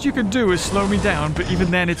worst you can do is slow me down, but even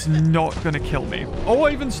then it's not going to kill me. Or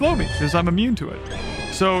even slow me, because I'm immune to it.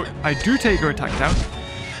 So, I do take her attack down.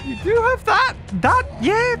 You do have that.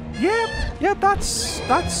 Yeah,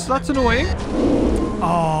 that's annoying.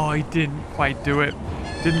 Oh, he didn't quite do it.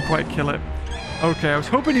 Didn't quite kill it. Okay, I was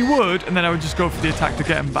hoping he would, and then I would just go for the attack to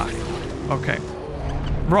get him back. Okay.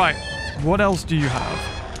 Right. What else do you have?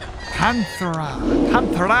 Panthera.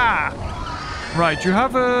 Right, you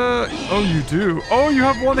have a... Oh, you do. Oh, you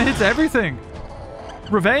have one that hits everything.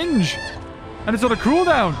 Revenge. And it's on a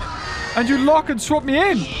cooldown. And you lock and swap me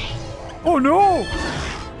in. Oh, no.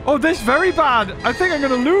 Oh, this is very bad. I think I'm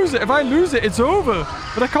going to lose it. If I lose it, it's over.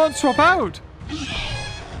 But I can't swap out.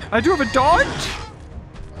 I do have a dodge.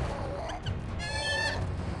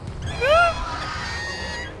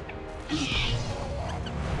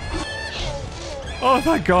 Oh,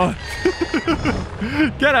 thank God.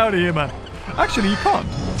 Get out of here, man. Actually, you can't.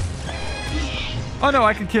 Oh, no,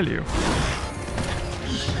 I can kill you.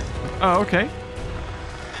 Oh, okay.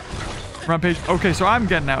 Rampage. Okay, so I'm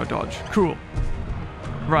getting out of dodge. Cool.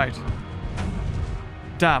 Right.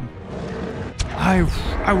 Damn. I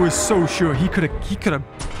was so sure he could have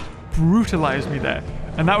brutalized me there.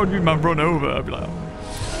 And that would be my run over. I'd be like,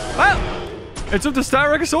 well, it's up to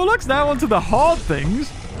Styracosaurus. Now onto the hard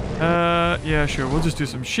things. Yeah, sure. We'll just do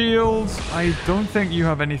some shields. I don't think you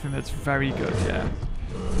have anything that's very good, yeah.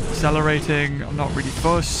 Accelerating. I'm not really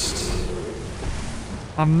fussed.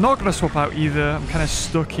 I'm not going to swap out either. I'm kind of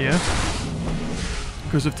stuck here.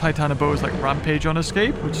 Because of Titanoboa's like Rampage on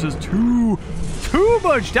Escape, which does too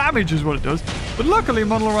much damage is what it does. But luckily,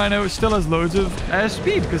 Monolith Rhino still has loads of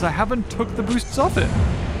speed because I haven't took the boosts off it.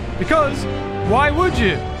 Because, why would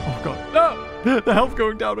you? Oh, God. No! The health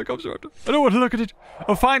going down. It comes around. I don't want to look at it.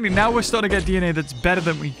 Oh, finally, now we're starting to get DNA that's better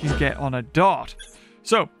than we can get on a dot.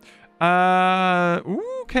 So, okay.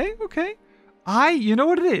 You know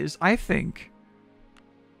what it is? I think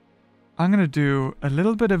I'm going to do a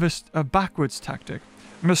little bit of a backwards tactic.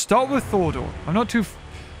 I'm going to start with Thordor. I'm not too...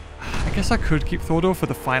 I guess I could keep Thordor for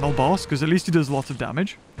the final boss, because at least he does lots of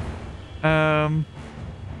damage.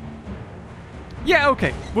 Yeah,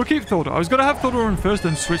 okay. We'll keep Thordor. I was going to have Thordor in first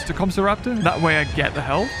and switch to Compsoraptor. That way I get the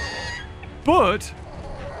health. But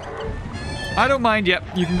I don't mind. Yep,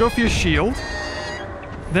 you can go for your shield.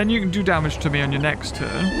 Then you can do damage to me on your next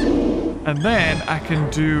turn. And then I can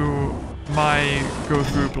do my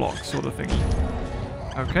go-through block sort of thingy.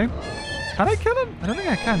 Okay. Can I kill him? I don't think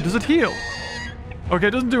I can. Does it heal? Okay,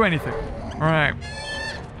 it doesn't do anything. Alright.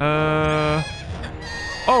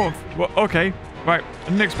 Oh, well, okay. Right, I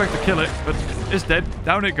didn't expect to kill it, but it's dead.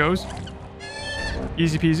 Down it goes.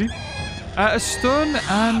 Easy peasy. A stun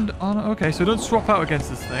and on... Okay, so don't swap out against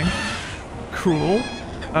this thing. Cool.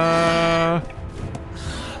 I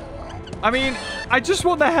mean, I just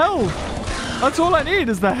want the health. That's all I need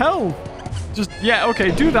is the health. Just, yeah,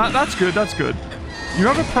 okay, do that. That's good, that's good. You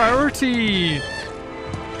have a priority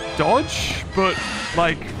dodge, but,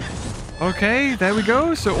 like, okay, there we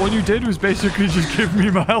go. So all you did was basically just give me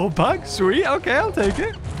my health back. Sweet, okay, I'll take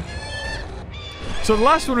it. So the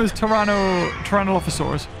last one was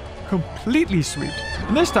Tyrannosaurus. Completely sweet.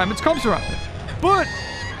 And this time it's Compsoraptor. But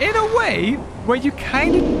in a way where you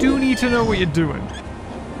kind of do need to know what you're doing.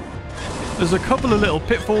 There's a couple of little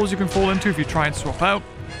pitfalls you can fall into if you try and swap out.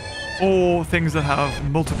 Or things that have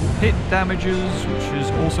multiple hit damages, which is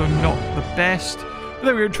also not the best. But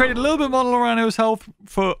then we traded a little bit of Monolorhino's health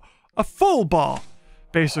for a full bar,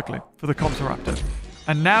 basically, for the Compsoraptor.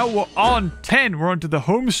 And now we're on 10. We're onto the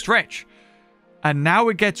home stretch. And now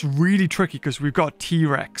it gets really tricky because we've got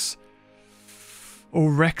T-Rex. Or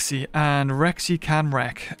Rexy. And Rexy can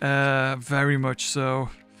wreck. Very much so.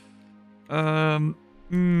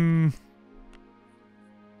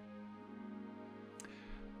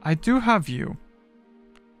 I do have you.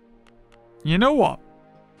 You know what?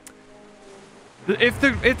 If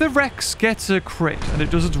the Rex gets a crit and it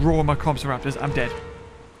does its roar on my Compsoraptors, I'm dead.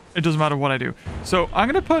 It doesn't matter what I do. So I'm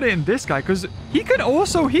going to put in this guy because he can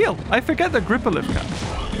also heal. I forget that Gripperlift can.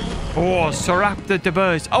 Oh, Soraptor de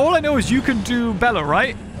Burst. All I know is you can do Bellow,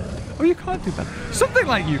 right? Oh, you can't do Bellow. Something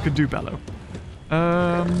like you can do Bellow.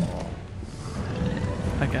 I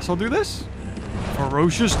guess I'll do this.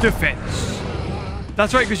 Ferocious Defense.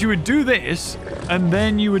 That's right, because you would do this, and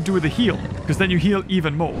then you would do the heal. Because then you heal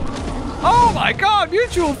even more. Oh my god,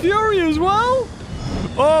 Mutual Fury as well?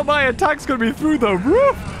 Oh, my attack's going to be through the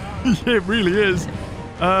roof. Yeah, it really is.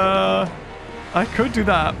 I could do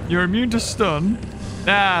that. You're immune to stun.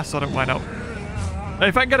 Ah, sod it, why not?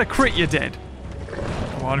 If I can get a crit, you're dead.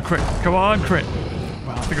 Come on, crit. Come on, crit.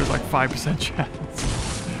 Well, I think it was like 5%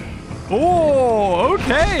 chance. Oh,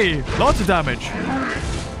 okay. Lots of damage.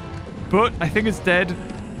 But I think it's dead.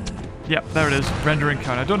 Yep, there it is. Rendering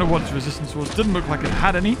count. I don't know what its resistance was. Didn't look like it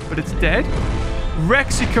had any, but it's dead.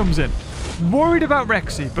 Rexy comes in. Worried about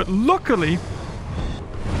Rexy, but luckily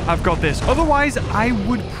I've got this. Otherwise, I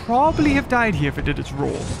would probably have died here if it did its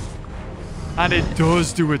roar. And it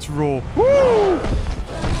does do its roar. Woo!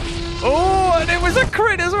 Oh, and it was a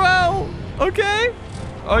crit as well. Okay.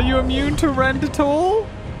 Are you immune to rend at all?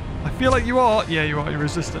 I feel like you are. Yeah, you are. You're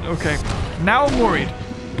resistant. Okay. Now I'm worried.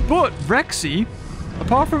 But Rexy,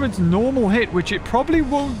 apart from its normal hit, which it probably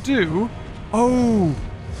won't do... Oh!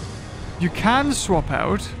 You can swap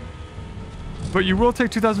out, but you will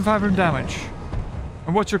take 2,500 damage.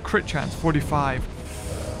 And what's your crit chance? 45.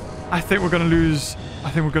 I think we're going to lose... I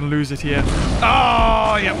think we're going to lose it here.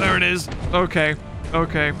 Oh! Yep, there it is. Okay.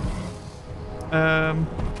 Okay.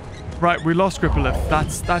 Right, we lost Gripperlift.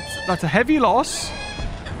 That's a heavy loss.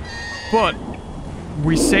 But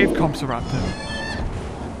we saved Compsoraptor.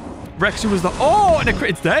 Rexy was the... Oh, and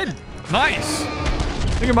it's dead. Nice.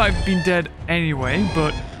 I think it might have been dead anyway,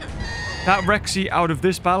 but that Rexy out of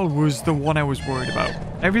this battle was the one I was worried about.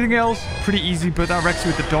 Everything else, pretty easy, but that Rexy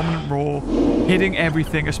with the dominant roar, hitting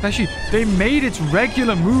everything, especially, they made its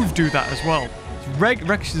regular move do that as well.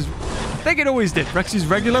 Rexy's... I think it always did. Rexy's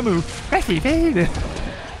regular move,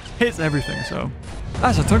 hits everything, so...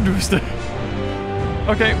 That's a tongue twister.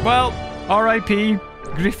 Okay, well, R.I.P.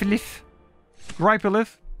 Gripperlift.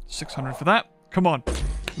 600 for that. Come on.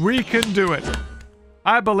 We can do it.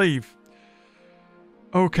 I believe.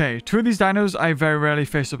 Okay, two of these dinos I very rarely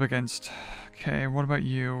face up against. Okay, what about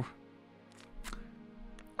you?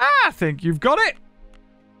 I think you've got it.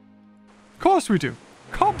 Of course we do.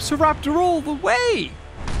 Compsoraptor all the way.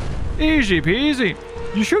 Easy peasy.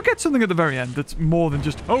 You should get something at the very end that's more than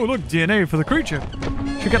just, oh, look, DNA for the creature.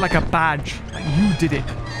 You should get like a badge. Like you did it.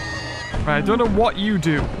 Right, I don't know what you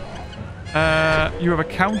do. You have a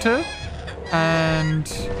counter, and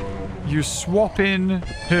you swap in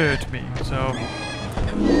hurt me, so...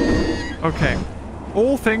 Okay.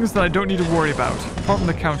 All things that I don't need to worry about. Apart from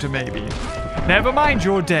the counter, maybe. Never mind,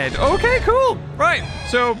 you're dead. Okay, cool. Right,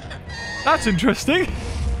 so... That's interesting.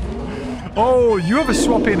 Oh, you have a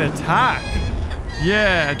swap in attack.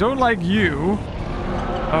 Yeah, I don't like you.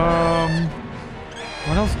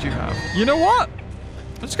 What else do you have? You know what?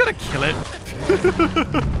 I'm just gonna kill it.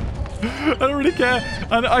 I don't really care.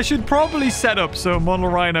 And I should probably set up so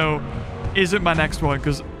Monolorhino isn't my next one,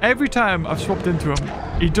 because every time I've swapped into him,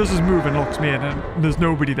 he does his move and locks me in, and there's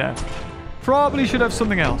nobody there. Probably should have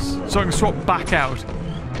something else, so I can swap back out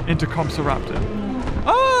into Compsoraptor.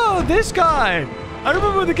 Oh, this guy! I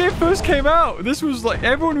remember when the game first came out. This was like,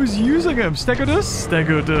 everyone was using him. Stegodus?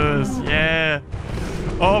 Stegodus, yeah.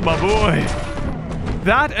 Oh, my boy.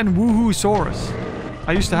 That and Woohoosaurus.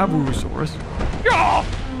 I used to have Woohoosaurus. Yeah!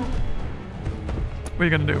 What are you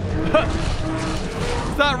gonna do?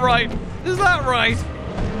 Is that right? Is that right?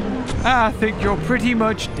 I think you're pretty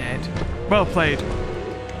much dead. Well played.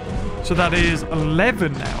 So that is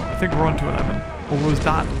 11 now. I think we're on to 11. Or was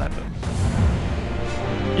that 11?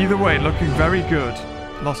 Either way, looking very good.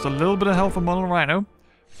 Lost a little bit of health on Model Rhino.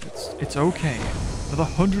 It's okay. Another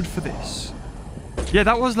 100 for this. Yeah,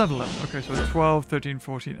 that was level 11. Okay, so 12, 13,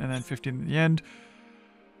 14, and then 15 in the end.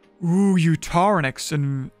 Ooh, Utaranix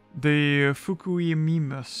and the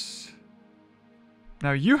Fukuyamimus.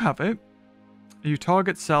 Now you have it. You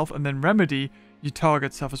target self, and then Remedy, you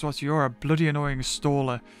target self as well. So you're a bloody annoying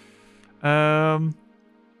staller.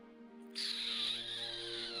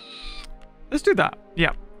 Let's do that.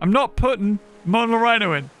 Yeah. I'm not putting Model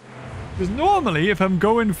Rhino in. Because normally, if I'm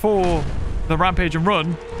going for the rampage and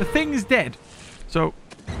run, the thing is dead. So,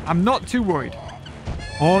 I'm not too worried.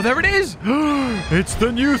 Oh, there it is! It's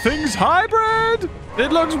the new thing's hybrid!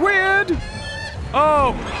 It looks weird!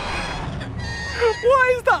 Oh!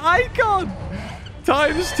 Why is the icon?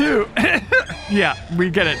 ×2. Yeah, we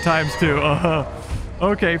get it, ×2.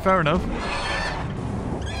 Okay, fair enough.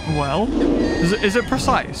 Well, is it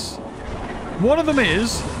precise? One of them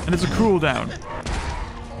is, and it's a cooldown.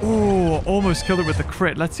 Oh, almost killed it with the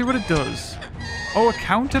crit. Let's see what it does. Oh, a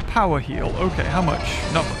counter power heal. Okay, how much?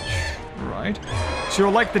 Not much. Right. So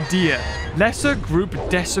you're like the deer. Lesser group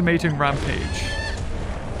decimating rampage.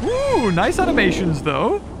 Ooh, nice animations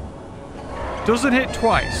though. Doesn't hit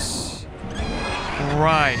twice.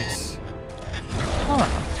 Right. Huh.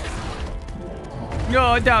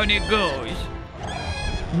 Oh, down it goes.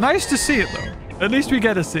 Nice to see it though. At least we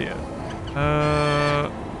get to see it.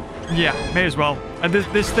 Yeah, may as well. And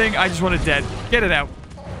this thing, I just want it dead. Get it out.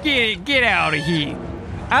 Get out of here.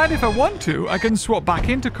 And if I want to, I can swap back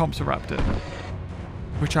into Compsoraptor.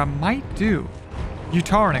 Which I might do.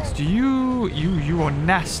 Utaranix, you are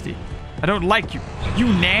nasty. I don't like you. You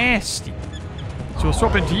nasty. So we'll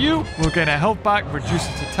swap into you. We'll get a health back, reduce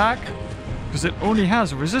its attack. Because it only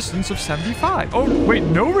has a resistance of 75. Oh, wait,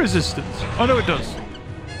 no resistance. Oh, no, it does.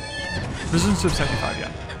 Resistance of 75,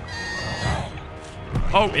 yeah.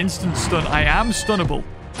 Oh, instant stun. I am stunnable.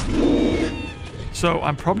 So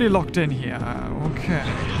I'm probably locked in here. Okay.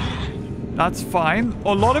 That's fine.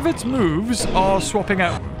 A lot of its moves are swapping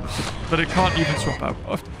out moves that it can't even swap out.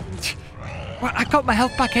 Well, I got my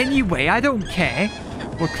health back anyway. I don't care.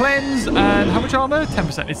 We'll cleanse, and how much armor?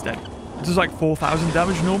 10%. It's dead. It does like 4,000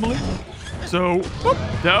 damage normally. So, whoop,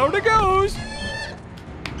 down it goes.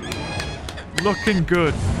 Looking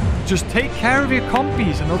good. Just take care of your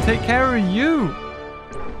compies, and they'll take care of you.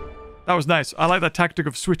 That was nice. I like that tactic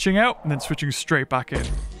of switching out and then switching straight back in.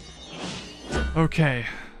 Okay.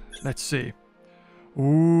 Let's see.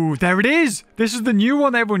 Ooh, there it is! This is the new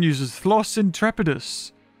one everyone uses. Thlos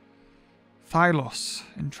Intrepidus. Thylos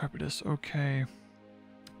Intrepidus. Okay.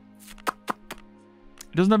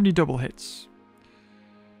 It doesn't have any double hits.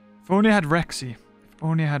 If only I had Rexy. If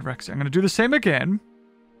only I had Rexy. I'm going to do the same again.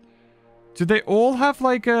 Do they all have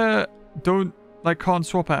like a... Don't... Like can't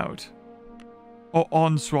swap out? Or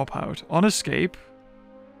on swap out. On escape.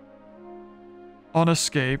 On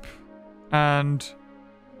escape. And...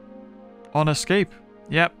 On escape.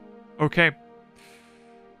 Yep. Okay.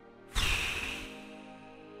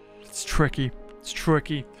 It's tricky. It's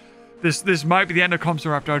tricky. This might be the end of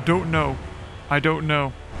Compsoraptor. I don't know. I don't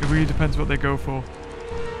know. It really depends what they go for.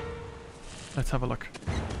 Let's have a look.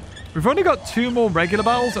 We've only got 2 more regular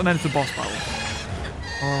battles and then it's a boss battle.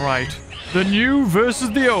 Alright. The new versus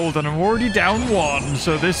the old, and I'm already down 1,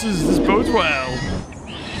 so this bodes well.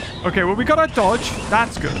 Okay, well we got our dodge.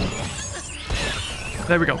 That's good.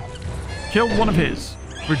 There we go. Killed one of his.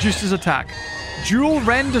 Reduced his attack. Dual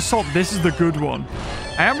Rend Assault. This is the good one.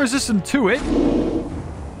 I am resistant to it.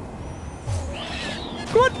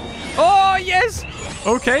 Good. Oh, yes.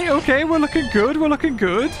 Okay, okay. We're looking good. We're looking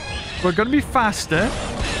good. We're going to be faster.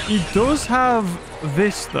 He does have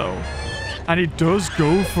this, though. And he does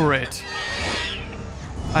go for it.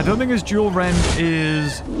 I don't think his dual rend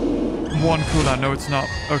is 1 cooldown. No, it's not.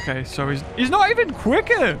 Okay, so he's not even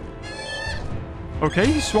quicker. Okay,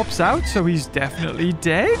 he swaps out, so he's definitely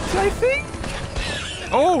dead, I think.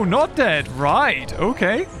 Oh, not dead. Right,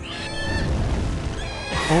 okay.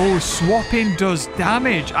 Oh, swapping does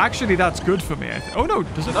damage. Actually, that's good for me. Oh, no,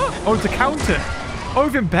 does it not? Oh, it's a counter. Oh,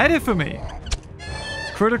 even better for me.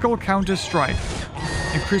 Critical counter strike.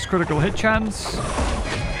 Increased critical hit chance.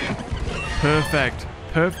 Perfect.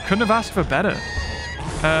 Couldn't have asked for better.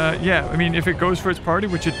 Yeah, I mean, if it goes for its priority,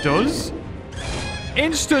 which it does.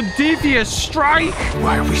 Instant devious strike!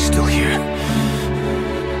 Why are we still here?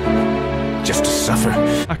 Just to suffer?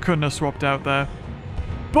 I couldn't have swapped out there.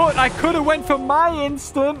 But I could have went for my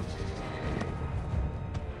instant.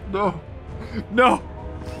 No. No.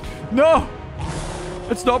 No!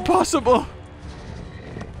 It's not possible!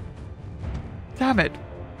 Damn it.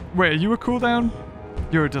 Wait, are you a cooldown?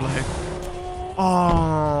 You're a delay.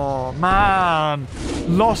 Oh, man.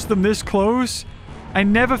 Lost them this close. I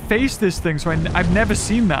never faced this thing, so I've never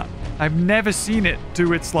seen that. I've never seen it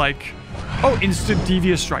do its, like... Oh, instant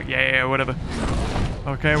devious strike. Yeah, whatever.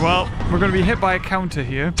 Okay, well, we're going to be hit by a counter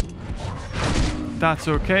here. That's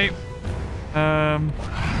okay.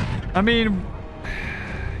 I mean...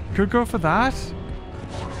 Could go for that.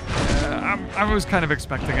 I was kind of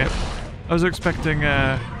expecting it. I was expecting,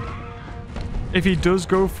 if he does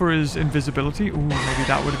go for his invisibility... Ooh, maybe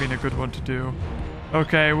that would have been a good one to do.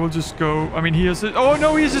 Okay, we'll just go... I mean, he has... Oh,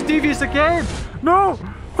 no, he has his devious again! No!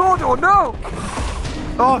 Oh, no!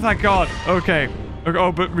 Oh, thank God. Okay.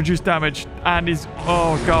 Oh, but reduced damage. And he's...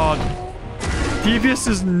 Oh, God. Devious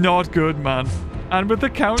is not good, man. And with the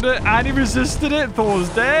counter, and he resisted it. Thor's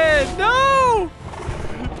dead. No!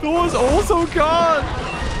 Thor's also gone.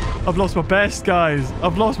 I've lost my best, guys.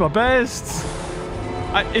 I've lost my best.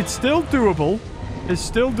 It's still doable. It's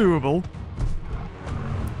still doable.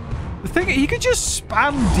 The thing, he could just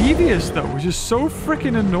spam Devious, though, which is so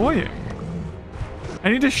freaking annoying. I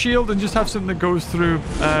need a shield and just have something that goes through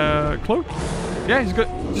Cloak. Yeah, he's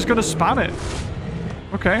just going to spam it.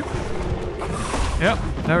 Okay. Yep,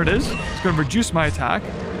 there it is. It's going to reduce my attack.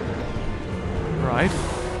 Right.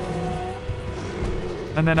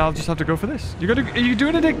 And then I'll just have to go for this. Are you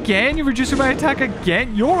doing it again? You're reducing my attack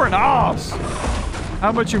again? You're an ass.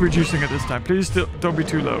 How much are you reducing it this time? Please don't be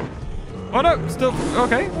too low. Oh, no. Still.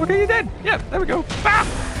 Okay. Okay, you're dead. Yeah, there we go. Bam!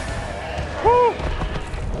 Woo!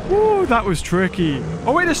 Woo, that was tricky.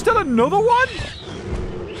 Oh, wait, there's still another one?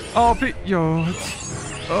 Oh, but... Yo.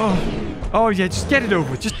 Oh, yeah, just get it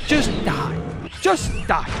over with. Just die. Just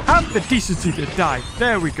die. Have the decency to die.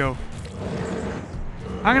 There we go.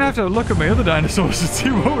 I'm going to have to look at my other dinosaurs and see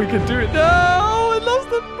what we can do. No! I lost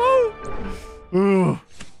them both! Ugh.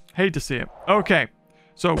 Hate to see it. Okay.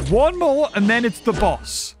 So, one more, and then it's the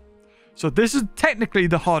boss. So, this is technically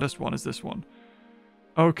the hardest one, is this one.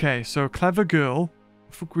 Okay, so Clever Girl,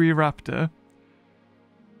 Fuguiraptor,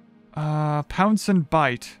 Pounce and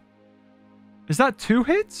Bite. Is that 2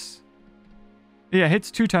 hits? Yeah,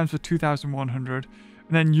 hits 2 times for 2,100.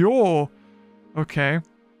 And then your... Okay.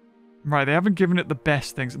 Right, they haven't given it the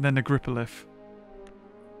best things. And then the Grippolif.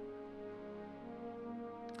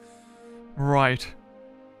 Right.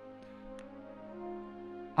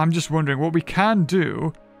 I'm just wondering, what we can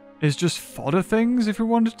do is just fodder things if we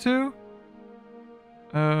wanted to.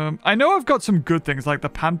 I know I've got some good things, like the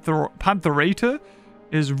Pantherator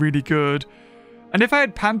is really good. And if I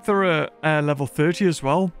had Panthera level 30 as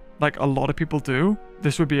well, like a lot of people do,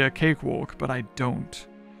 this would be a cakewalk, but I don't.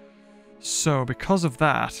 So, because of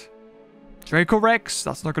that, Draco Rex,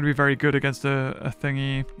 that's not going to be very good against a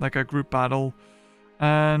thingy, like a group battle.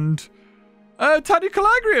 And Tiny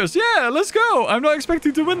Calagrius, yeah, let's go. I'm not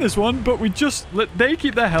expecting to win this one, but we just they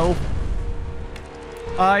keep their health.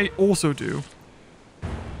 I also do.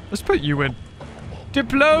 Let's put you in.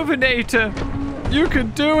 Diplovinator, you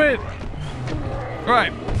can do it.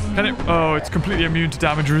 Right. Can it? Oh, it's completely immune to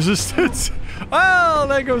damage resistance. Well,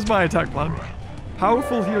 there goes my attack plan.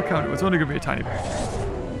 Powerful heal counter. It's only going to be a tiny bit.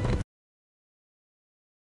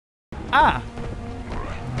 Ah.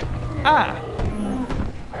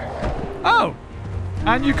 Oh.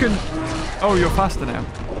 And you can... Oh, you're faster now.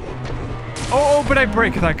 Oh, but I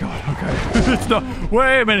break. Thank God. Okay. It's not...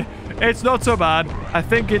 Wait a minute. It's not so bad. I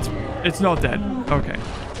think it's not dead. Okay.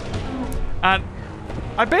 And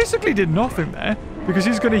I basically did nothing there because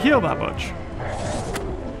he's going to heal that much.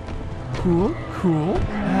 Cool. Cool.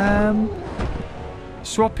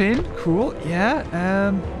 Swap in. Cool. Yeah.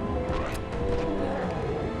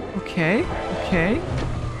 Okay. Okay.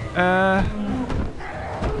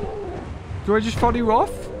 Do I just follow you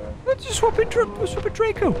off? Let's just swap in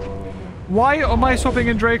Draco. Why am I swapping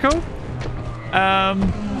in Draco?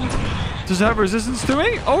 Does it have resistance to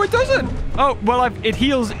me? Oh, it doesn't. Oh, well, it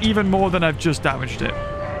heals even more than I've just damaged it.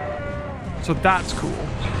 So that's cool.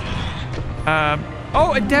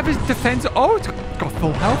 Oh, Endeavor's defense. Oh, it's got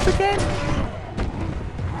full health again.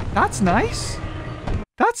 That's nice.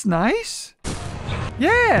 That's nice.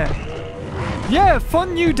 Yeah. Yeah,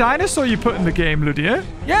 fun new dinosaur you put in the game, Lydia.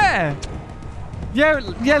 Yeah. Yeah,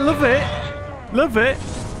 love it. Love it.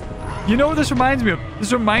 You know what this reminds me of?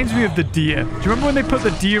 This reminds me of the deer. Do you remember when they put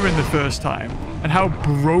the deer in the first time? And how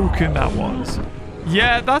broken that was?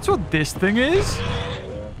 Yeah, that's what this thing is.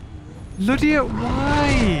 Lydia,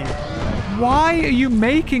 why? Why are you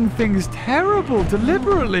making things terrible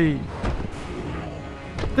deliberately?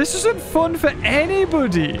 This isn't fun for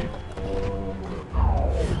anybody.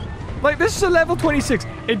 Like, this is a level 26.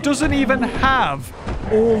 It doesn't even have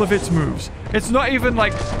all of its moves. It's not even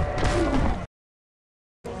like...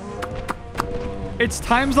 It's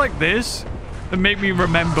times like this that make me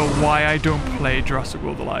remember why I don't play Jurassic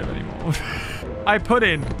World Alive anymore. I put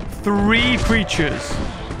in 3 creatures.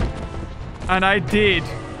 And I did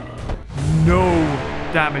no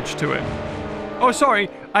damage to it. Oh, sorry.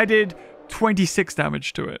 I did 26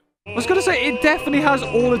 damage to it. I was going to say, it definitely has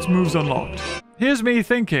all its moves unlocked. Here's me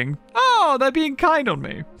thinking, oh, they're being kind on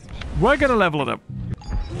me. We're going to level it up.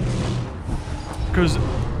 Because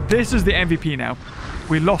this is the MVP now.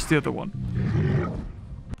 We lost the other one.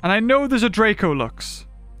 And I know there's a Draco Lux.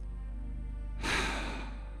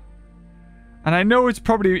 And I know it's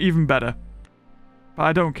probably even better. But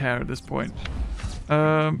I don't care at this point.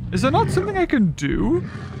 Is there not something I can do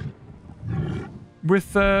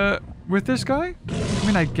with this guy? I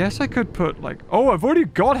mean, I guess I could put, like... Oh, I've already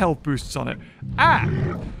got health boosts on it. Ah!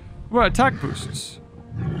 Well, attack boosts.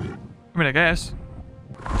 I mean, I guess.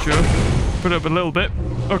 Sure. Put it up a little bit.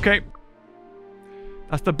 Okay.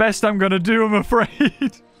 That's the best I'm gonna do, I'm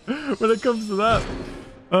afraid. When it comes to that.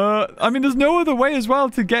 I mean, there's no other way as well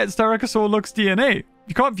to get Styracosaur Lux DNA.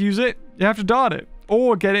 You can't fuse it. You have to dart it.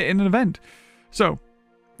 Or get it in an event. So,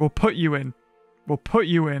 we'll put you in. We'll put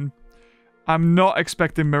you in. I'm not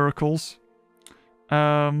expecting miracles.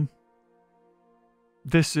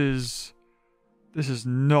 This is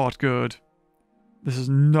not good. This is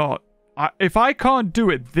not... if I can't do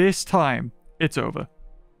it this time, it's over.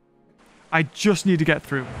 I just need to get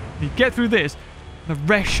through. You get through this, the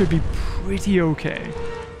rest should be pretty okay.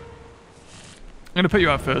 I'm going to put you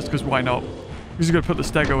out first, because why not? We're just going to put the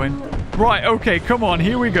Stego in. Right, okay, come on,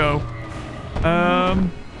 here we go.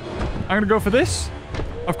 I'm going to go for this.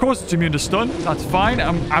 Of course, it's immune to stun. That's fine.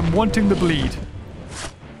 I'm wanting the bleed.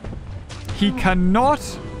 He cannot...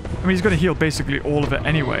 I mean, he's going to heal basically all of it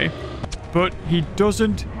anyway. But he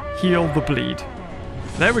doesn't heal the bleed.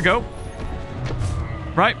 There we go.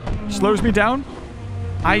 Right. Slows me down.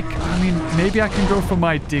 I mean, maybe I can go for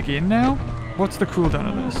my dig in now. What's the cooldown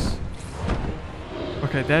of this?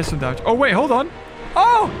 Okay, there's some damage. Oh, wait, hold on.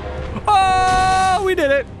 Oh! Oh, we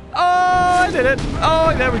did it. Oh, I did it.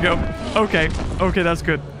 Oh, there we go. Okay. Okay, that's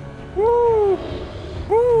good. Woo!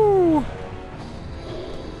 Woo!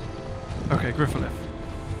 Okay, Griffith.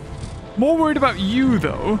 More worried about you,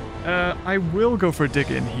 though. I will go for a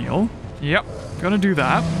dig-in heal. Yep, gonna do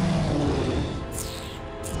that.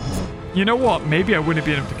 You know what? Maybe I wouldn't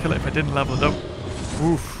be able to kill it if I didn't level it up.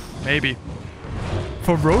 Oof, maybe.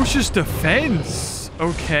 Ferocious defense.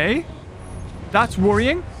 Okay. That's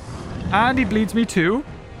worrying. And he bleeds me too.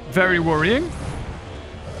 Very worrying.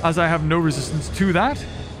 As I have no resistance to that.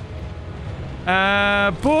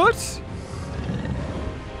 But...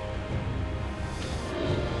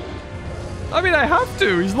 I mean, I have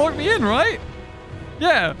to. He's locked me in, right?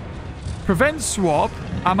 Yeah. Prevent swap.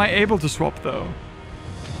 Am I able to swap, though?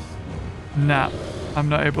 Nah. I'm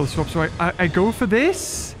not able to swap, so I go for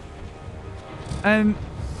this. And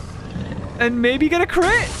maybe get a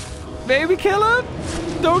crit. Maybe kill him.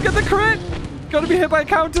 Don't get the crit. Gotta be hit by a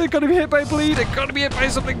counter. Gotta be hit by a bleed. And gotta be hit by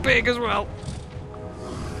something big as well.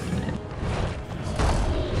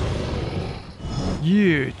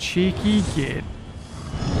 You cheeky kid.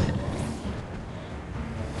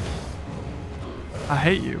 I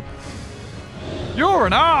hate you. You're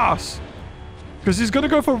an ass! Because he's going to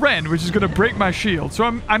go for Ren, which is going to break my shield.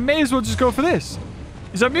 So I may as well just go for this.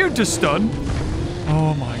 He's immune to stun.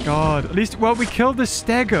 Oh my god. At least, well, we killed the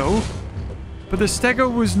Stego. But the Stego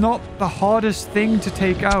was not the hardest thing to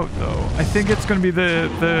take out, though. I think it's going to be the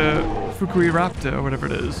Fukui Raptor, or whatever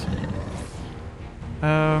it is.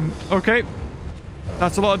 Okay.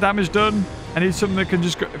 That's a lot of damage done. I need something that can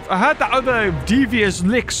just go... If I had that other devious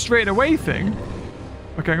lick straight away thing...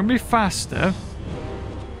 Okay, I'm going to be faster.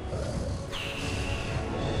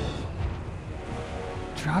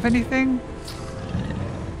 Do you have anything?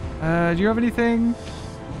 Do you have anything?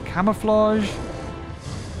 Camouflage?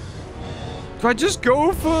 Do I just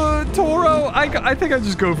go for Toro? I think I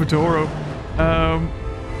just go for Toro.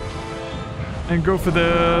 And go for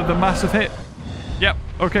the massive hit. Yep.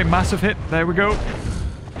 Okay, massive hit. There we go.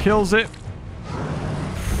 Kills it.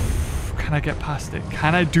 Can I get past it?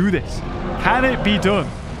 Can I do this? Can it be done?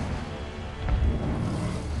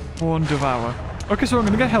 Horn Devour. Okay, so I'm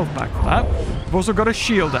going to get health back for that. I've also got a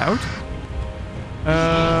shield out.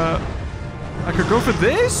 I could go for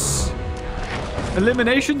this.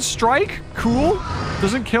 Elimination Strike. Cool.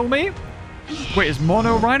 Doesn't kill me. Wait, is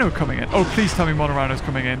Mono Rhino coming in? Oh, please tell me Mono Rhino's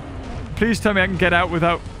coming in. Please tell me I can get out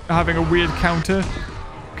without having a weird counter.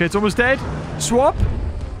 Okay, it's almost dead. Swap.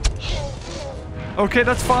 Okay,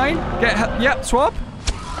 that's fine. Yeah, swap.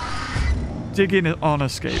 dig in on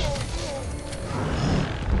escape.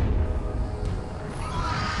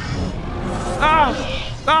 Ah!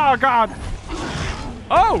 Oh, God.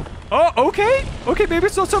 Oh! Oh, okay. Okay, maybe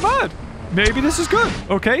it's not so bad. Maybe this is good.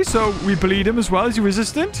 Okay, so we bleed him as well. Is he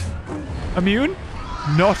resistant? Immune?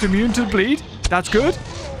 Not immune to bleed. That's good.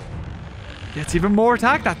 Gets even more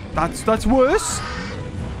attack. That's worse.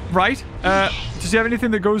 Right. Does he have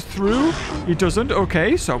anything that goes through? He doesn't.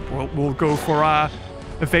 Okay, so we'll go for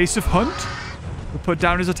evasive hunt. We'll put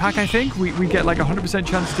down his attack, I think. We get like 100%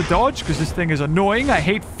 chance to dodge because this thing is annoying. I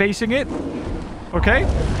hate facing it. Okay.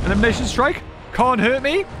 Elimination strike. Can't hurt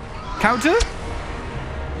me. Counter.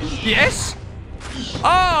 Yes.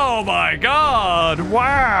 Oh my God.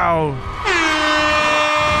 Wow.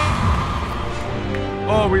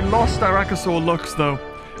 Oh, we lost our Archosaur Lux though.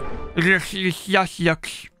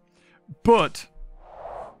 But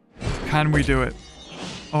can we do it?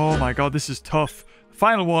 Oh my God, this is tough. The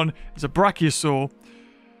final one is a Brachiosaur.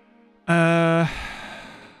 I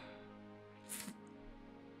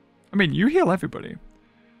mean, you heal everybody.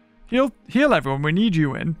 Heal everyone. We need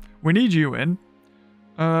you in. We need you in.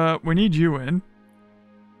 We need you in.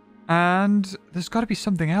 And there's got to be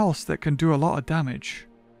something else that can do a lot of damage.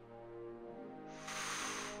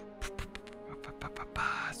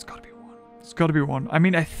 It's got to be one. It's got to be one. I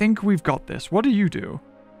mean, I think we've got this. What do you do?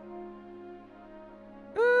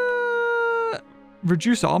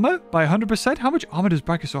 Reduce armor by 100%? How much armor does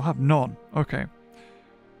Brachiosaur have? None. Okay.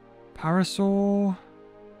 Parasaur.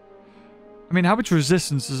 I mean, how much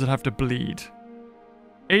resistance does it have to bleed?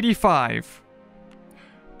 85.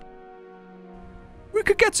 We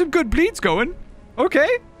could get some good bleeds going.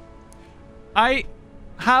 Okay. I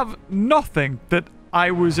have nothing that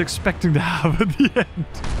I was expecting to have at the end.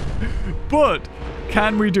 But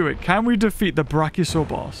can we do it? Can we defeat the Brachiosaur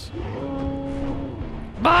boss?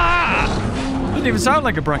 Ah! Doesn't even sound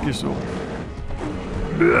like a Brachiosaur.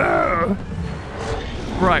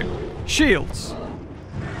 Right. Shields.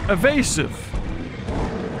 Evasive.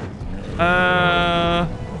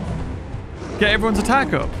 Get everyone's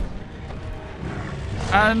attack up.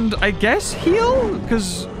 And I guess heal?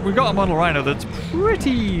 Because we got a model rhino that's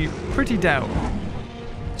pretty down.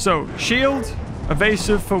 So, shield,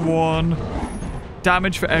 evasive for one,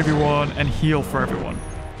 damage for everyone, and heal for everyone.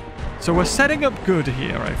 So we're setting up good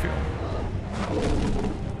here, I feel.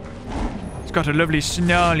 It's got a lovely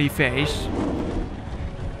snarly face.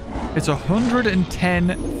 It's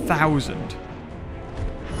 110,000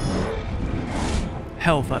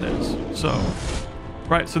 health, that is. So,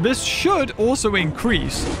 right, so this should also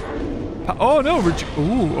increase. Oh, no.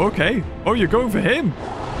 Ooh, okay. Oh, you're going for him.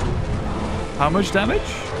 How much damage?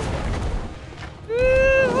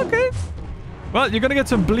 Okay. Well, you're going to get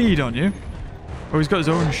some bleed on you. Oh, he's got his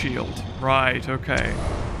own shield. Right, okay.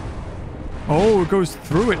 Oh, it goes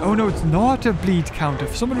through it. Oh, no, it's not a bleed counter.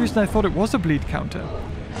 For some reason, I thought it was a bleed counter.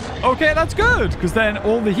 Okay, that's good, because then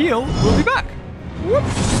all the heal will be back. Whoop.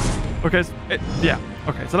 Okay, yeah.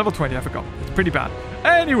 Okay, it's level 20, I forgot. It's pretty bad.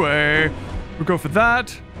 Anyway, we'll go for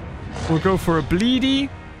that. We'll go for a bleedy.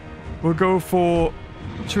 We'll go for...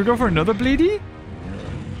 Should we go for another bleedy?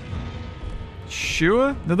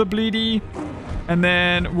 Sure, another bleedy. And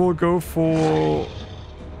then we'll go for...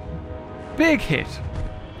 big hit.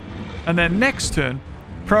 And then next turn,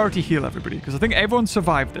 priority heal everybody, because I think everyone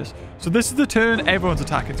survived this. So this is the turn everyone's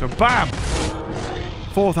attacking. So bam!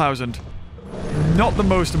 4,000. Not the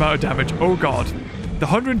most amount of damage. Oh god. The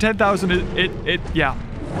 110,000 yeah.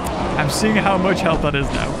 I'm seeing how much health that is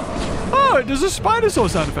now. Oh, it does a Spinosaur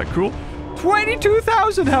sound effect. Cool.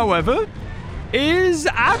 22,000, however, is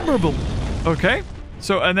admirable. Okay.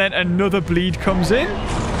 So, and then another bleed comes in.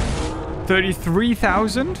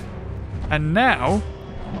 33,000. And now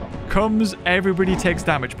comes everybody takes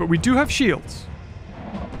damage. But we do have shields.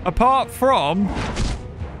 Apart from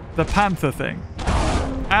the panther thing.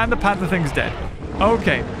 And the panther thing's dead.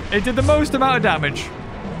 Okay. It did the most amount of damage.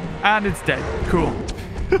 And it's dead. Cool.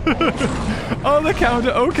 Oh, the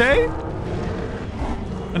counter. Okay.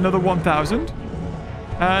 Another 1,000.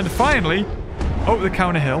 And finally... Oh, the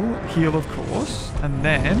counter heal, of course. And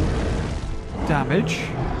then... damage.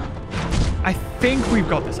 I think we've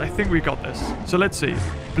got this. I think we've got this. So let's see.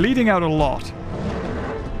 Bleeding out a lot.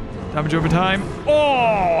 Damage over time.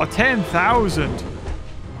 Oh, 10,000.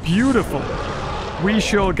 Beautiful. We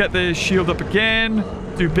shall get the shield up again.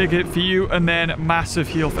 Do big hit for you. And then massive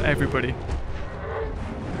heal for everybody.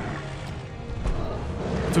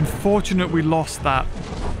 It's unfortunate we lost that.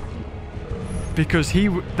 Because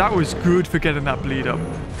that was good for getting that bleed up.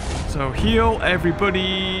 So heal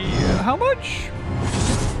everybody. How much?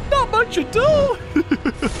 Not much at all.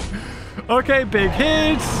 Okay, big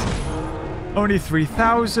hits. Only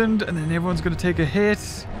 3,000, and then everyone's going to take a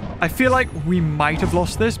hit. I feel like we might have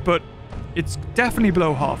lost this, but it's definitely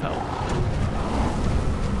below half health.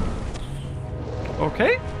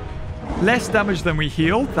 Okay. Less damage than we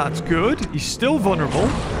healed. That's good. He's still vulnerable.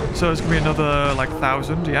 So it's going to be another, like,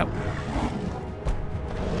 1,000. Yep.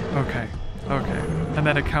 Okay. Okay. And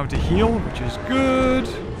then a counter heal, which is good.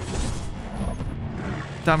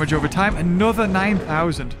 Damage over time. Another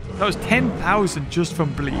 9,000. That was 10,000 just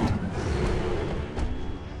from bleed.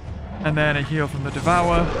 And then a heal from the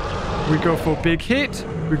Devour. We go for big hit.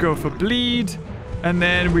 We go for bleed. And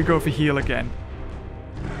then we go for heal again.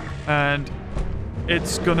 And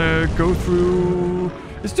it's gonna go through...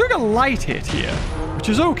 It's doing a light hit here, which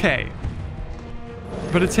is okay.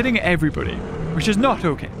 But it's hitting everybody, which is not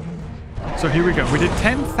okay. So here we go. We did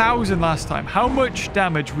 10,000 last time. How much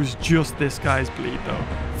damage was just this guy's bleed, though?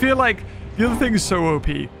 I feel like the other thing is so OP.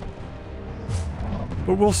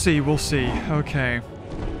 But we'll see, we'll see. Okay.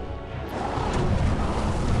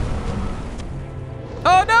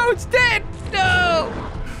 Oh no, it's dead! No!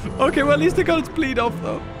 Okay, well at least it got its bleed off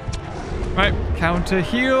though. Right, counter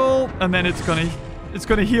heal, and then it's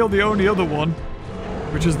gonna heal the only other one,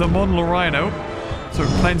 which is the Monla Rhino. So it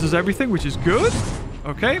cleanses everything, which is good.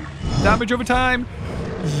 Okay, damage over time.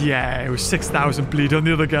 Yeah, it was 6,000 bleed on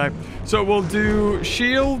the other guy. So we'll do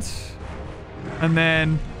shield, and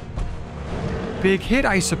then big hit,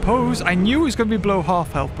 I suppose. I knew it was gonna be below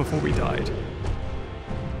half health before we died.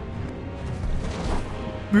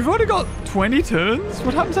 We've only got 20 turns?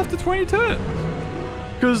 What happens after 20 turns?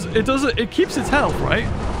 Because it keeps its health, right?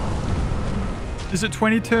 Is it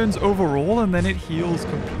 20 turns overall and then it heals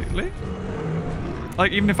completely?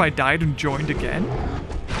 Like, even if I died and joined again?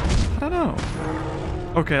 I don't know.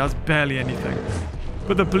 Okay, that's barely anything.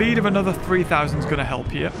 But the bleed of another 3,000 is going to help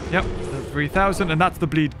here. Yep, 3,000, and that's the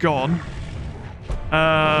bleed gone.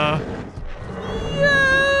 Yeah,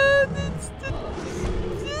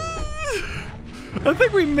 I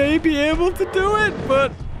think we may be able to do it,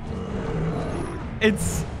 but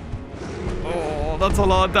it's... Oh, that's a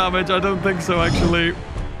lot of damage. I don't think so, actually.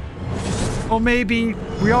 Or maybe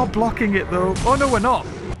we are blocking it, though. Oh, no, we're not.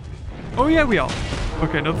 Oh, yeah, we are.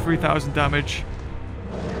 Okay, another 3,000 damage.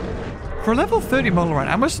 For a level 30 Monla,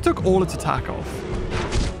 I must have took all its attack off.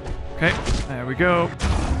 Okay, there we go.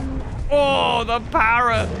 Oh, the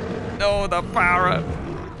para. Oh, the para.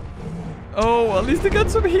 Oh, at least it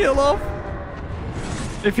got some heal off.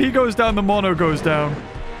 If he goes down, the mono goes down.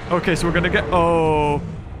 Okay, so we're going to get... Oh.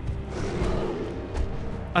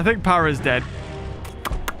 I think Para's dead.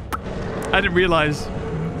 I didn't realize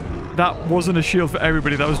that wasn't a shield for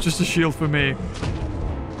everybody. That was just a shield for me.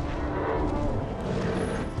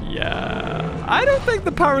 Yeah. I don't think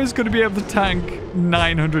the Para is going to be able to tank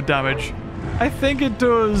 900 damage. I think it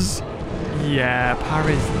does... Yeah,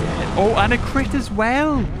 Para's dead. Oh, and a crit as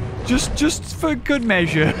well. Just for good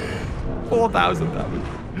measure. 4,000 damage.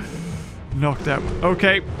 Knocked out.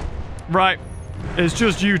 Okay. Right. It's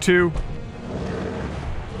just you two.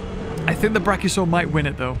 I think the Brachiosaur might win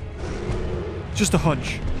it, though. Just a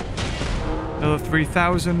hunch. Another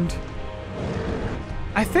 3,000.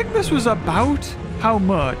 I think this was about how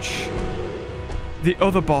much the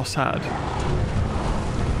other boss had.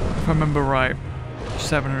 If I remember right.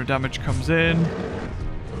 700 damage comes in.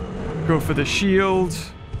 Go for the shield.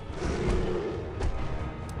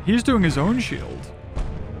 He's doing his own shield.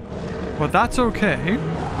 But that's okay.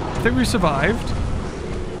 I think we survived.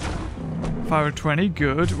 520,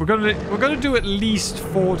 good. We're gonna do at least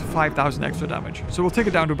 4,000 to 5,000 extra damage. So we'll take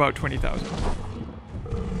it down to about 20,000.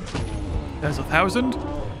 There's 1,000.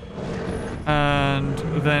 And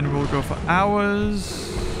then we'll go for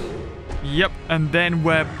hours. Yep, and then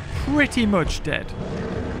we're pretty much dead.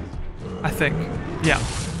 I think. Yeah.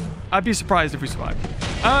 I'd be surprised if we survived.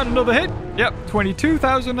 And another hit. Yep,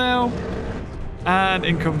 22,000 now. And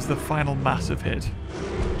in comes the final massive hit.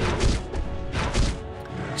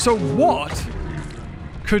 So what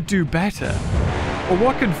could do better? Or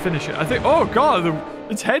what can finish it? I think... Oh, God.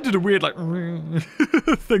 Its head did a weird, like...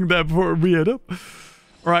 thing there before it reared up.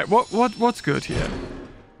 Right, what's good here?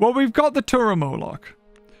 Well, we've got the Turomoloch.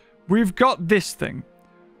 We've got this thing.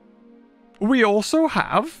 We also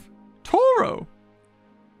have Toro.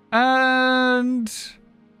 And...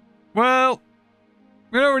 Well...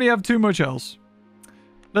 We don't really have too much else.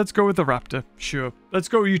 Let's go with the Raptor. Sure. Let's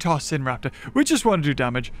go Utah Sin Raptor. We just want to do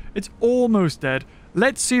damage. It's almost dead.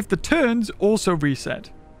 Let's see if the turns also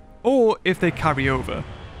reset. Or if they carry over.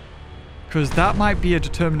 Because that might be a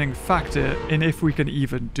determining factor in if we can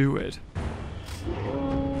even do it.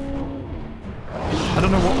 I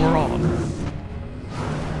don't know what we're on.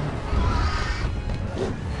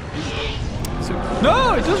 So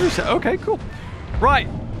No, it does reset. Okay, cool. Right.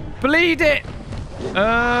 Bleed it.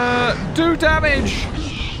 Do damage.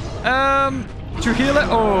 To heal it.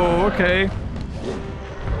 Oh, okay.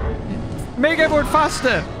 Make everyone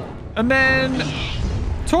faster. And then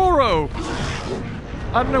Toro.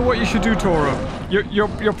 I don't know what you should do, Toro.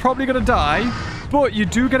 You're probably gonna die, but you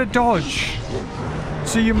do get a dodge.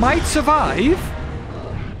 So you might survive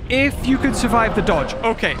if you can survive the dodge.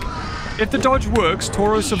 Okay. If the dodge works,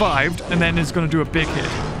 Toro survived and then is gonna do a big hit.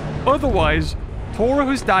 Otherwise, Toro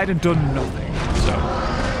has died and done nothing. So,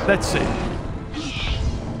 let's see.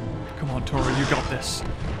 Come on, Toro, you got this.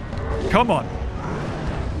 Come on.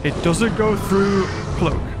 It doesn't go through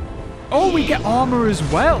cloak. Oh, we get armor as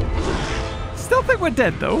well. Still think we're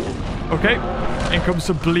dead, though. Okay. In comes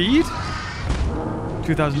some bleed.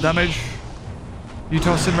 2,000 damage.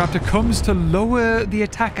 Utah Sinraptor comes to lower the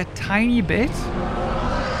attack a tiny bit,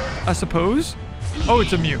 I suppose. Oh,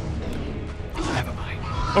 it's immune. Never mind.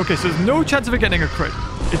 Okay, so there's no chance of it getting a crit.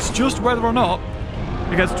 It's just whether or not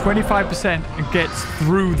it gets 25% and gets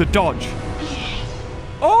through the dodge.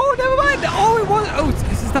 Oh, never mind. Oh, it was. Oh,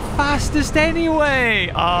 this is the fastest anyway.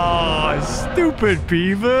 Oh, stupid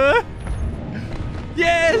beaver.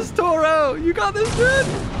 Yes, Toro, you got this good.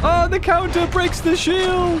 Oh, the counter breaks the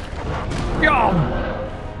shield. Yum.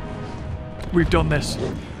 We've done this.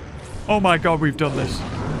 Oh my god, we've done this.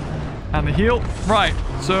 And the heal. Right,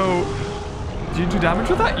 so do you do damage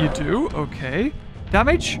with that? You do. Okay.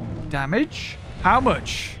 Damage. Damage. How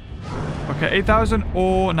much? Okay, 8,000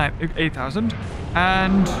 or 8,000.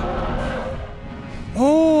 And...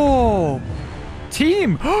 oh!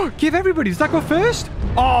 Team! Give everybody. Does that go first?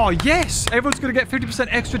 Oh, yes! Everyone's going to get 50%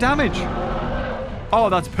 extra damage. Oh,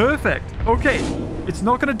 that's perfect. Okay. It's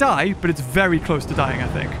not going to die, but it's very close to dying, I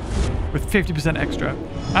think. With 50% extra.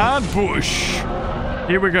 And push.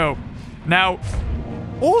 Here we go. Now,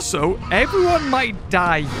 also, everyone might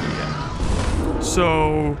die here.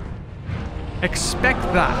 So, expect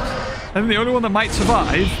that. And the only one that might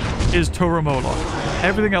survive is Toro Moloch.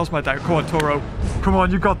 Everything else might die. Come on, Toro. Come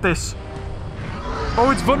on, you got this.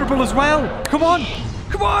 Oh, it's vulnerable as well. Come on.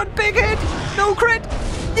 Come on, big hit. No crit.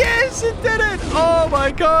 Yes, it did it. Oh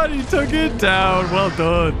my god, he took it down. Well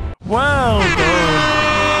done. Well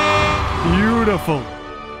done. Beautiful.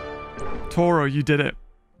 Toro, you did it.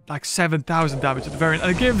 Like 7,000 damage at the very end.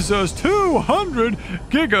 And it gives us 200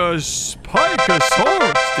 Giga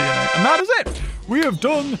Spikosaurus DNA. And that is it. We have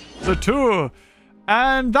done the tour.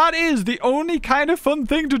 And that is the only kind of fun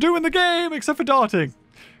thing to do in the game, except for darting.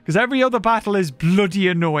 Because every other battle is bloody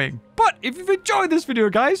annoying. But if you've enjoyed this video,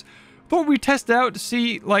 guys, thought we'd test it out to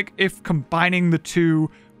see, like, if combining the two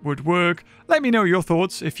would work. Let me know your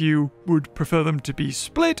thoughts, if you would prefer them to be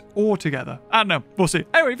split or together. I don't know. We'll see.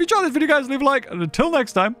 Anyway, if you enjoyed this video, guys, leave a like. And until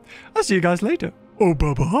next time, I'll see you guys later. Oh,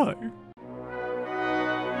 bye-bye.